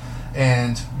event,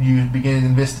 and you begin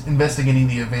investigating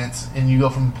the event, and you go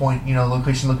from point, you know,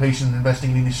 location to location,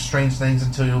 investigating these strange things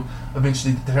until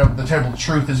eventually the terrible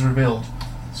truth is revealed.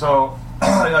 So,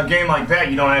 a game like that,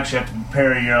 you don't actually have to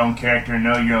prepare your own character,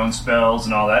 know your own spells,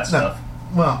 and all that stuff.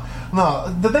 Well,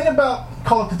 no. The thing about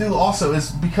Call of Cthulhu also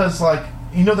is because, like,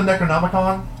 you know the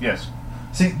Necronomicon? Yes.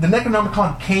 See, the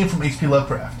Necronomicon came from H.P.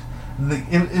 Lovecraft.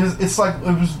 It's like,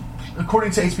 it was,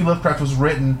 according to H.P. Lovecraft, was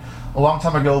written a long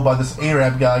time ago by this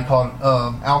Arab guy called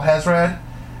Alhazred,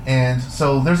 and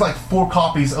so there's like 4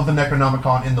 copies of the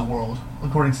Necronomicon in the world,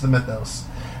 according to the mythos.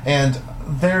 And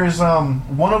there's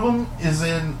one of them is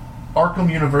in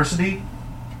Arkham University.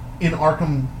 In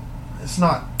Arkham, it's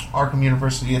not Arkham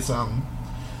University. It's I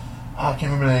can't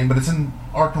remember the name, but it's in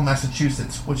Arkham,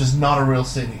 Massachusetts, which is not a real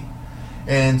city.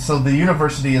 And so the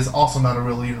university is also not a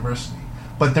real university,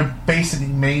 but they're basically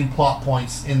main plot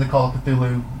points in the Call of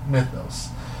Cthulhu mythos.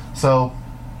 So,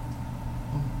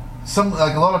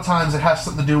 a lot of times it has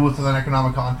something to do with the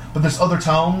Necronomicon, but there's other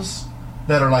tomes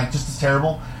that are like just as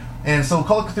terrible. And so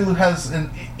Call of Cthulhu has,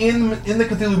 in the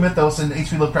Cthulhu mythos and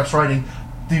H.P. Lovecraft's writing,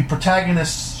 the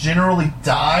protagonists generally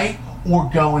die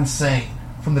or go insane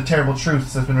from the terrible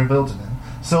truths that's been revealed to them.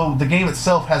 So the game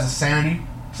itself has a sanity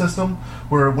system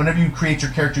where whenever you create your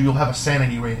character, you'll have a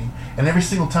sanity rating. And every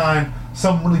single time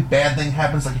some really bad thing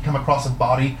happens, like you come across a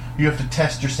body, you have to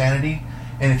test your sanity.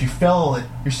 And if you fail it,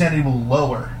 your sanity will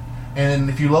lower. And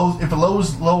if it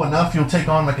lowers low enough, you'll take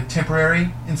on like a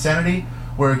temporary insanity,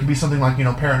 where it could be something like, you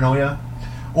know, paranoia,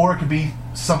 or it could be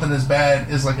something as bad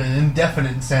as like an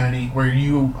indefinite insanity, where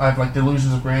you have like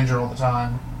delusions of grandeur all the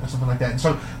time, or something like that. And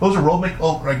so those are role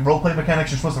play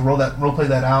mechanics. You're supposed to role play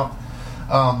that out.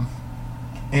 I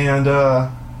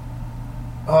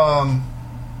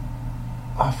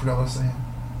forgot what I was saying.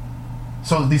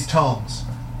 So these tomes,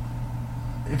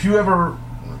 if you ever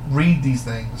read these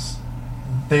things,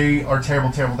 they are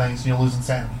terrible, terrible things, and you'll lose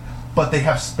insanity. But they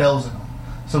have spells in them.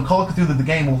 So Call of Cthulhu, the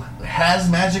game, has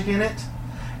magic in it,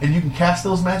 and you can cast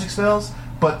those magic spells,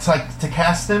 but to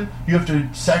cast them, you have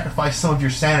to sacrifice some of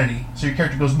your sanity, so your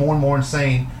character goes more and more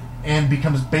insane, and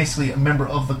becomes basically a member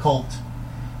of the cult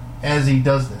as he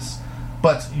does this.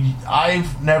 But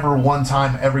I've never one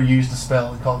time ever used a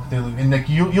spell in Call of Cthulhu. And like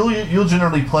you'll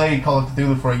generally play Call of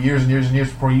Cthulhu for years and years and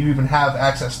years before you even have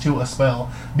access to a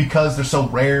spell, because they're so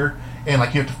rare, and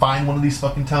like you have to find one of these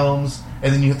fucking tomes,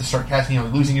 and then you have to start casting, you know,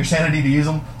 losing your sanity to use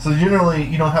them. So generally,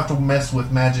 you don't have to mess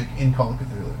with magic in Call of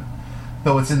Cthulhu,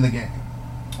 though it's in the game.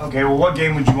 Okay, well, what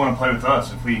game would you want to play with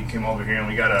us if we came over here and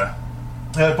we got a...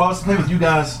 If I was to play with you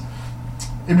guys,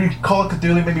 it'd be Call of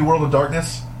Cthulhu, maybe World of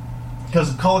Darkness.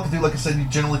 Because Call of Cthulhu, like I said, it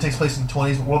generally takes place in the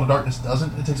 20s, but World of Darkness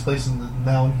doesn't. It takes place in the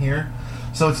now and here.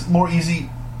 So it's more easy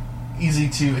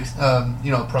to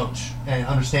approach and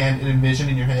understand and envision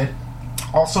in your head.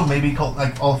 Also, maybe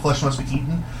like All Flesh Must Be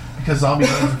Eaten, because zombie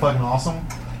games are fucking awesome.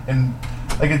 And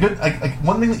like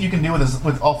one thing that you can do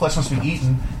with All Flesh Must Be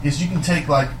Eaten is you can take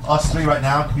like us three right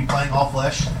now could be playing All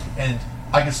Flesh, and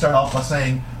I can start off by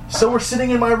saying, "So we're sitting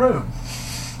in my room,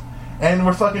 and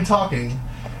we're fucking talking."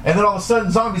 And then all of a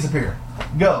sudden, zombies appear.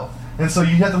 Go. And so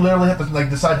you literally have to like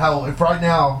decide how. If right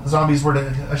now zombies were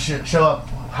to show up,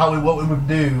 what we would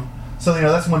do. So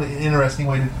that's one interesting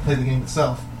way to play the game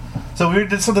itself. So if we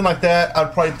did something like that,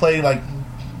 I'd probably play like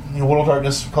World of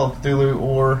Darkness, Call of Cthulhu,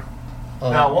 or.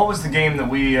 Now, what was the game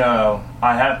that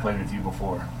I have played with you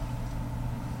before?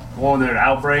 The one with their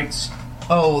outbreaks.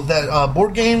 Oh, that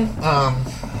board game,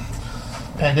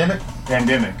 Pandemic.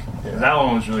 Pandemic. Yeah. That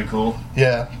one was really cool.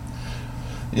 Yeah.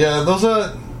 Yeah, those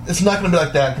are. It's not going to be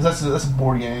like that because that's a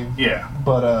board game. Yeah.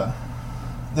 But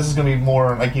this is going to be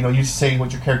more like you saying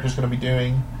what your character's going to be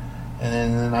doing,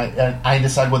 and then I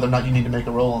decide whether or not you need to make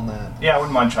a roll on that. Yeah, I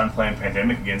wouldn't mind trying to play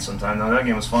Pandemic again sometime though. That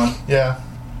game was fun. Yeah.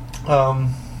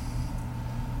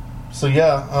 So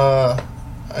yeah,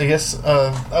 I guess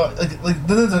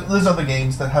there's other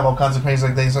games that have all kinds of crazy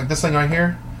things like this thing right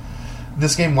here.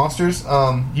 This game, Monsters.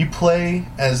 You play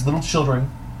as little children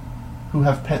who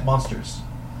have pet monsters,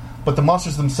 but the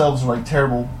monsters themselves are like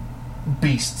terrible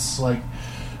beasts. Like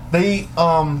they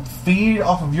feed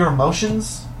off of your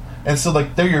emotions, and so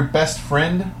like they're your best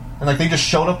friend, and like they just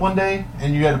showed up one day,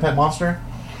 and you had a pet monster,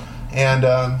 and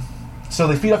so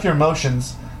they feed off your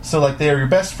emotions. So like they are your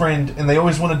best friend, and they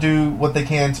always want to do what they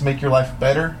can to make your life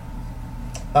better.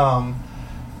 Even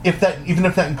if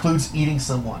that includes eating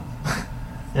someone,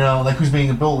 like who's being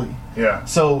a bully. Yeah.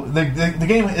 So the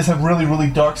game has a really, really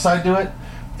dark side to it,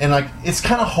 and like it's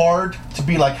kind of hard to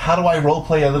be like, how do I role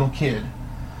play a little kid?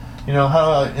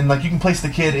 And like you can place the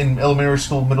kid in elementary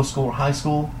school, middle school, or high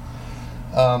school.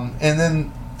 And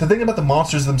then the thing about the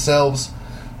monsters themselves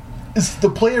is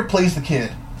the player plays the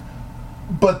kid,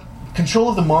 but control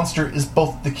of the monster is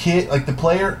both the kid, like the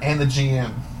player, and the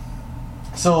GM.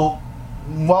 So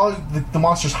while the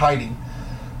monster's hiding,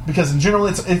 because in general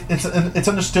it's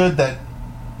understood that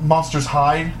monsters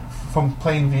hide from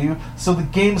plain view, so the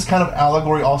game is kind of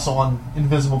allegory also on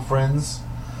invisible friends.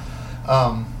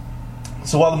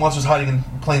 So while the monster's hiding in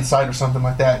plain sight or something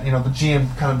like that, the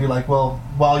GM kind of be like, well,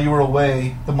 while you were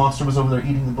away, the monster was over there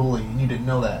eating the bully, and you didn't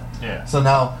know that. Yeah. So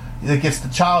now it gets the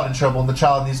child in trouble, and the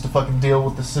child needs to fucking deal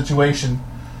with the situation.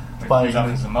 He's off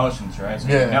his emotions, right? So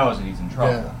he knows that he's in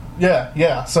trouble.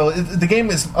 Yeah. So the game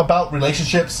is about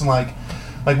relationships, and like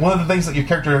one of the things that your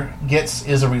character gets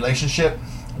is a relationship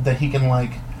that he can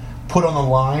like put on the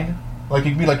line. Like it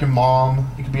could be like your mom,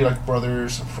 it could be like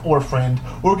brothers or a friend,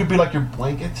 or it could be like your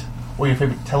blanket or your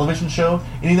favorite television show.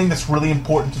 Anything that's really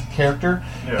important to the character.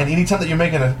 Yeah. And anytime that you're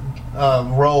making a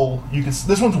role, you can.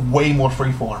 This one's way more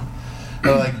freeform.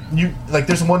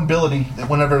 There's one ability that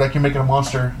whenever like you're making a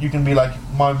monster, you can be like,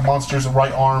 my monster's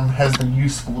right arm has the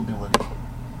useful ability,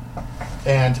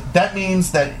 and that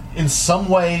means that in some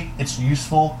way it's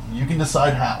useful. You can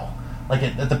decide how, like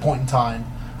at the point in time,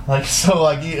 like so,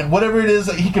 like whatever it is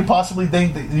that he could possibly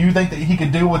think that he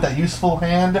could do with that useful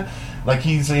hand, like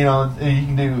he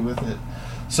can do with it.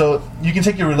 So you can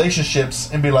take your relationships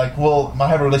and be like, well, I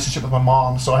have a relationship with my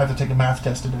mom, so I have to take a math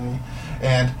test today.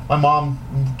 And my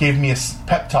mom gave me a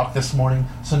pep talk this morning,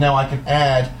 so now I can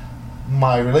add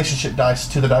my relationship dice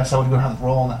to the dice I would go have to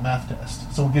roll on that math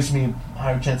test. So it gives me a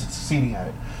higher chance of succeeding at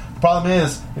it. The problem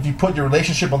is, if you put your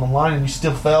relationship on the line and you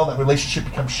still fail, that relationship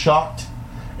becomes shocked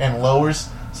and lowers.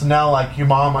 So now, like, your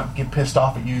mom might get pissed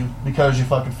off at you because you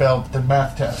fucking failed the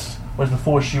math test, whereas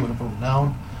before she would have voted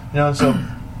down. So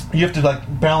you have to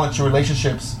like balance your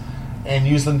relationships and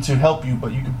use them to help you,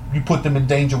 but you put them in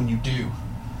danger when you do.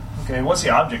 Okay, what's the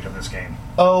object of this game?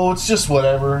 Oh, it's just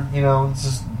whatever. It's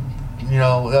just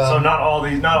so not all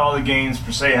the games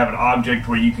per se have an object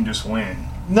where you can just win.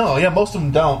 No, yeah, most of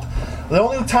them don't. The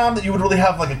only time that you would really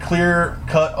have like a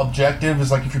clear-cut objective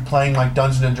is like if you're playing like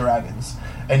Dungeons and Dragons,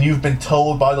 and you've been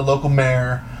told by the local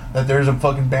mayor that there's a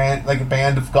fucking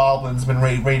band of goblins been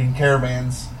raiding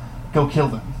caravans. Go kill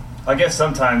them. I guess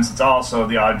sometimes it's also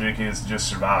the object is to just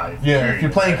survive. Yeah, period. if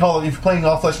you're playing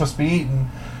All Flesh Must Be Eaten,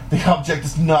 the object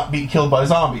is not be killed by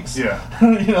zombies.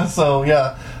 Yeah. So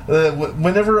yeah,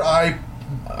 whenever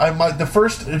the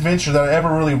first adventure that I ever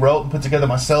really wrote and put together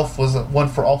myself was one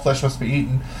for All Flesh Must Be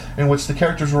Eaten, in which the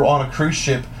characters were on a cruise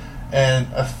ship and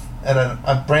at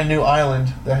a brand new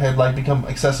island that had like become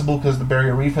accessible because the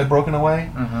barrier reef had broken away.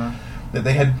 Mm-hmm. That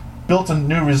they had built a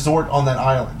new resort on that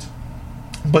island,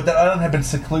 but that island had been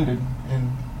secluded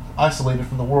and isolated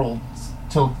from the world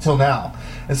till now,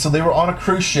 and so they were on a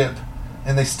cruise ship.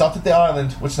 And they stopped at the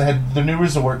island, which they had their new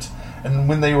resort. And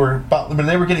when they were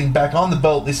getting back on the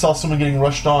boat, they saw someone getting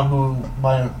rushed on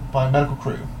by a medical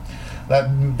crew.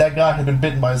 That guy had been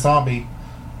bitten by a zombie,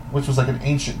 which was like an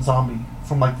ancient zombie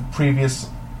from like the previous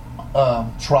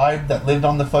tribe that lived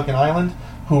on the fucking island,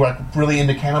 who were like really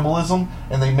into cannibalism,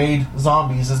 and they made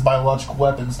zombies as biological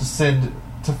weapons to send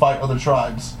to fight other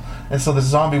tribes. And so the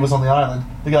zombie was on the island.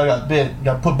 The guy got bit,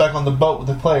 got put back on the boat with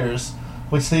the players.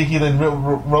 Which he then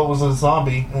rose as a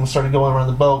zombie and started going around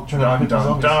the boat trying to pick the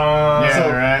zombies. Yeah, So,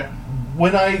 right.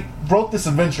 when I wrote this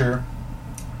adventure,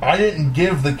 I didn't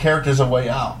give the characters a way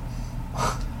out.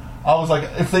 I was like,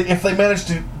 if they manage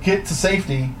to get to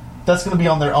safety, that's going to be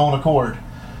on their own accord.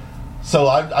 So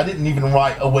I didn't even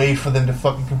write a way for them to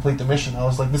fucking complete the mission. I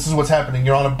was like, this is what's happening.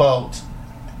 You're on a boat.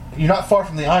 You're not far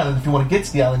from the island. If you want to get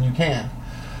to the island, you can.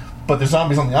 But there's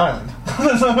zombies on the island.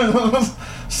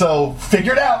 So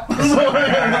figure it out.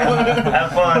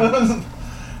 Have fun.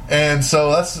 And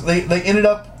so they ended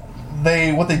up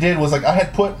what they did was like I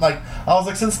had put like I was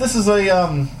like, since this is a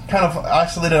kind of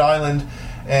isolated island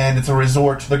and it's a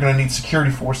resort, they're going to need security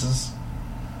forces.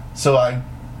 So I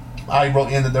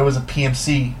wrote in that there was a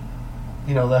PMC,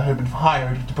 that had been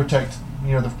hired to protect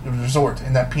the resort,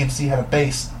 and that PMC had a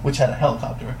base which had a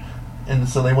helicopter, and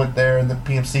so they went there and the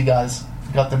PMC guys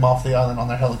got them off the island on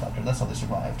their helicopter. That's how they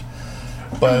survived.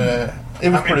 But it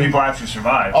was How many people actually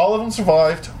survived? All of them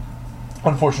survived.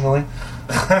 unfortunately.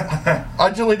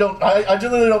 I generally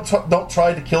don't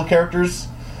try to kill characters,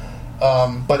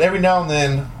 but every now and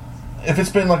then, if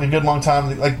it's been like a good long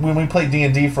time, like when we played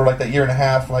D&D for like that year and a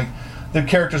half, like the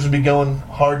characters would be going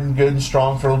hard and good and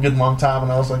strong for a good long time,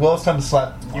 and I was like, well, it's time to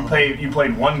slap. You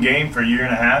played one game for a year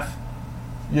and a half?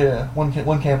 Yeah,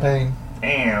 one campaign.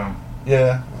 Damn.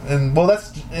 Yeah, and well,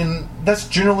 that's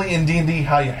generally in D&D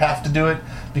how you have to do it,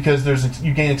 because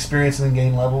you gain experience and then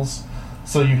gain levels,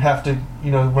 so you have to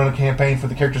run a campaign for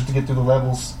the characters to get through the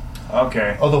levels.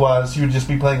 Okay. Otherwise, you would just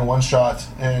be playing a one shot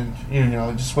and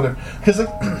just whatever. Because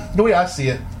like, the way I see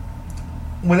it,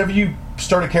 whenever you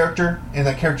start a character and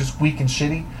that character's weak and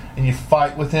shitty, and you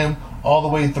fight with him all the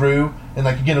way through, and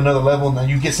like you get another level, and then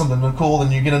you get something cool,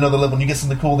 then you get another level, and you get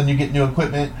something cool, then you get new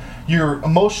equipment. You're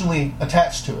emotionally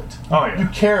attached to it. Oh yeah. You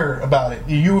care about it.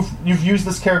 You've used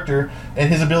this character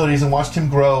and his abilities and watched him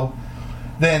grow.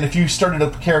 Then if you started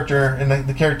up a character and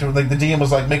the character, like the DM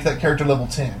was like, make that character level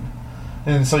 10.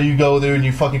 And so you go there and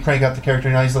you fucking crank out the character,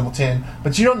 and now he's level 10.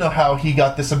 But you don't know how he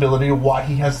got this ability, or why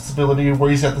he has this ability, or where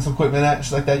he's got this equipment at, and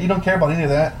shit like that. You don't care about any of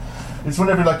that. It's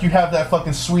whenever like you have that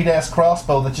fucking sweet ass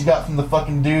crossbow that you got from the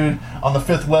fucking dude on the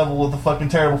 5th level of the fucking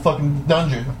terrible fucking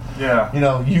dungeon. Yeah.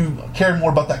 You care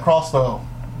more about that crossbow.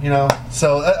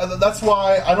 So that's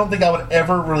why I don't think I would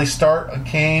ever really start a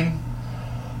game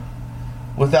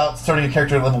without starting a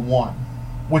character at level 1.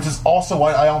 Which is also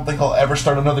why I don't think I'll ever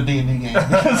start another D&D game.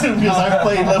 because I've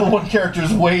played level 1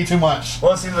 characters way too much.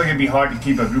 Well, it seems like it'd be hard to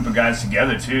keep a group of guys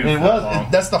together, too.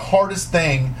 That's the hardest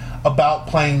thing about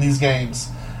playing these games,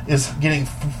 is getting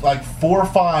like 4 or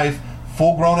 5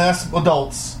 full-grown-ass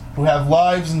adults who have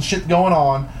lives and shit going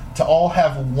on to all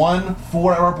have one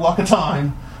 4-hour block of time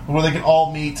where they can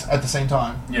all meet at the same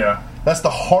time. Yeah. That's the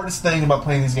hardest thing about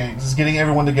playing these games, is getting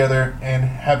everyone together and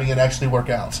having it actually work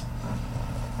out.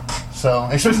 So,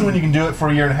 especially when you can do it for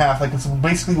a year and a half. Like, it's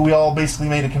basically, we all basically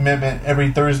made a commitment.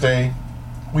 Every Thursday,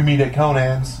 we meet at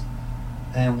Conan's,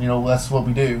 and, that's what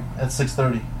we do at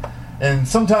 6:30. And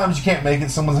sometimes you can't make it.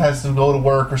 Someone has to go to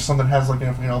work, or someone has, like,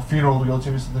 a funeral to go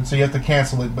to, or something, so you have to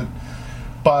cancel it.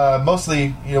 But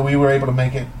mostly, we were able to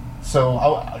make it. So,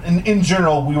 in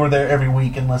general, we were there every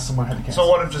week unless someone had to cancel. So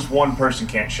what if just one person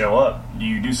can't show up? Do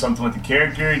you do something with the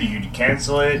character? Do you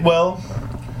cancel it? Well,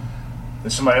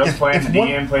 is somebody else playing? The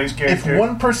DM plays character? If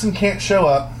one person can't show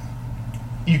up,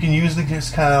 you can usually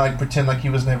just kind of like pretend like he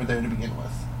was never there to begin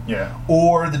with. Yeah.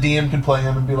 Or the DM can play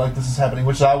him and be like, this is happening,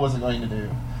 which I wasn't going to do.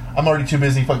 I'm already too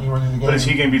busy fucking running the game. But is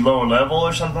he going to be lower level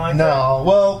or something like that? No.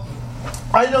 Well,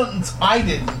 I didn't.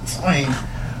 I mean,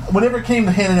 whenever it came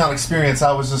to handing out experience,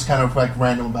 I was just kind of like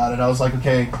random about it. I was like,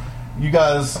 okay, you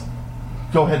guys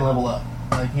go ahead and level up.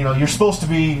 Like, you're supposed to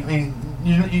be, I mean,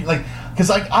 you like, because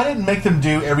I didn't make them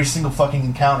do every single fucking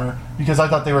encounter because I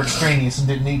thought they were extraneous and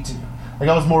didn't need to. Like,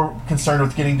 I was more concerned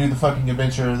with getting through the fucking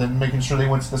adventure than making sure they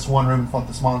went to this one room and fought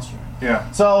this monster. Yeah.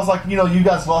 So I was like, you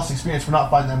guys lost experience for not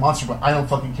fighting that monster, but I don't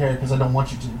fucking care because I don't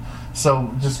want you to.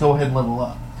 So just go ahead and level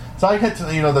up. So I had to,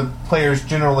 the players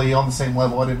generally on the same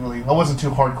level. I wasn't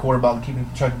too hardcore about keeping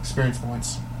track of experience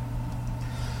points.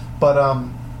 But,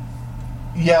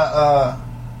 yeah,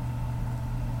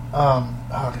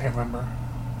 I can't remember.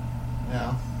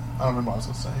 Yeah, I don't remember what I was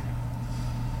going to say.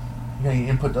 You got any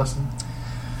input, Dustin?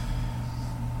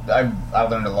 I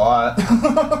learned a lot.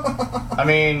 I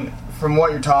mean, from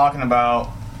what you're talking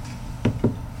about,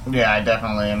 yeah,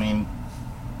 I mean,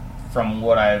 from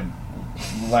what I've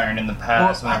learned in the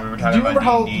past, whenever we were talking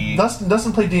about D&D. How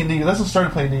Dustin played D&D? Dustin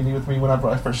started playing D&D with me whenever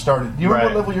I first started. Do you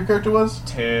remember what level your character was?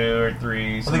 2 or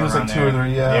 3. I think it was like 2 or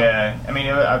 3, yeah. Yeah, I mean,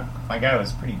 my guy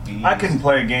was pretty deep. I couldn't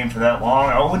play a game for that long.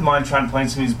 I wouldn't mind trying to play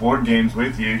some of these board games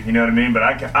with you, you know what I mean? But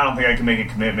I don't think I can make a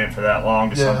commitment for that long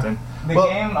to something. The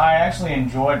game I actually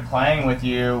enjoyed playing with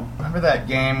you, remember that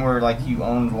game where, like, you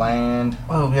owned land?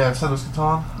 Oh, yeah, Settlers of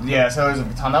Catan? Yeah, Settlers of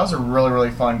Catan. That was a really,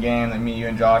 really fun game that me, you,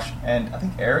 and Josh, and I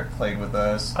think Eric played with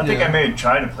us. I think I may have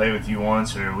tried to play with you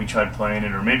once, or we tried playing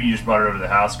it, or maybe you just brought it over to the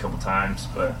house a couple times,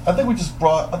 but... I think we just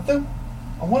brought... I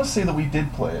want to say that we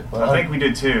did play it, but... I think we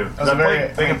did, too. I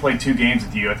think I played 2 games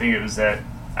with you. I think it was that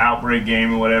Outbreak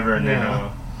game or whatever, and then...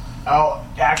 Oh,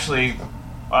 actually...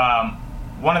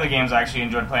 one of the games I actually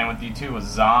enjoyed playing with you, too, was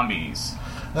Zombies.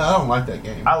 No, I don't like that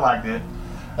game. I liked it.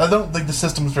 I don't think the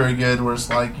system's very good, where it's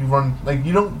like, you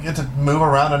don't get to move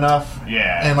around enough.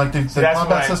 Yeah. And, like, the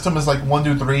combat system is like 1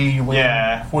 through 3, you win.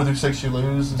 Yeah. 4 through 6, you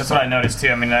lose. That's what I noticed, too.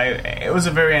 I mean, it was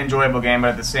a very enjoyable game, but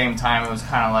at the same time, it was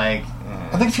kind of like...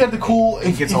 I think if you had the cool...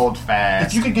 It gets old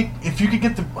fast. If you could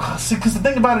get the... See, because the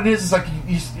thing about it is like,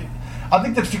 I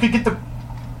think that if you could get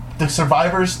the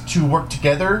survivors to work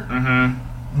together... Mm-hmm.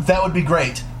 that would be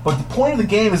great. But the point of the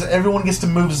game is that everyone gets to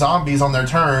move zombies on their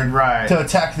turn Right. to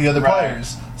attack the other Right.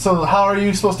 players. So how are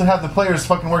you supposed to have the players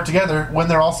fucking work together when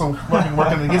they're also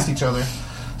working against each other?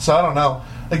 So I don't know.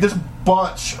 Like, there's a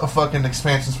bunch of fucking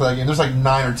expansions for that game. There's like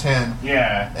 9 or 10.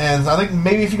 Yeah. And I think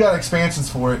maybe if you got expansions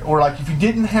for it, or like if you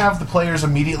didn't have the players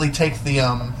immediately take the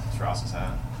That's Ross's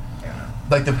hat.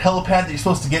 like the helipad that you're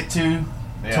supposed to get to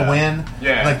Yeah. win.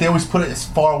 Yeah. Like they always put it as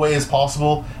far away as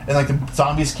possible, and like the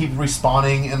zombies keep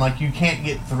respawning, and like you can't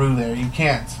get through there. You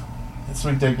can't. It's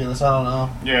ridiculous. I don't know.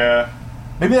 Yeah.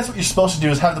 Maybe that's what you're supposed to do: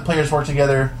 is have the players work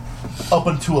together up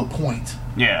until a point,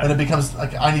 Yeah. and it becomes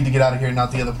like I need to get out of here,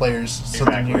 not the other players. So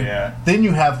Exactly, then you, yeah. then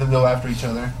you have them go after each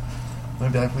other.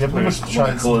 Maybe we must One try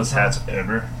of the coolest hats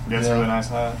ever. That's Yeah. a really nice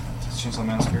hat. Chainsaw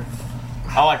Massacre.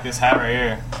 I like this hat right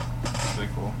here. It's really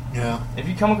cool. Yeah. If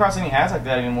you come across any hats like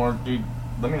that anymore, dude,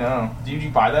 let me know. Did you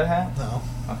buy that hat? No.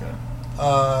 Okay.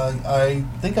 I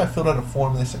think I filled out a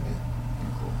form they sent me.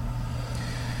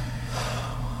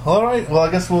 All right. Well,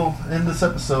 I guess we'll end this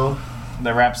episode.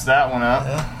 That wraps that one up.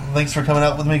 Yeah. Thanks for coming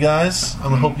out with me, guys.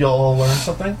 I hope y'all all learned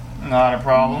something. Not a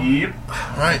problem. Yep.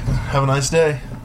 All right. Have a nice day.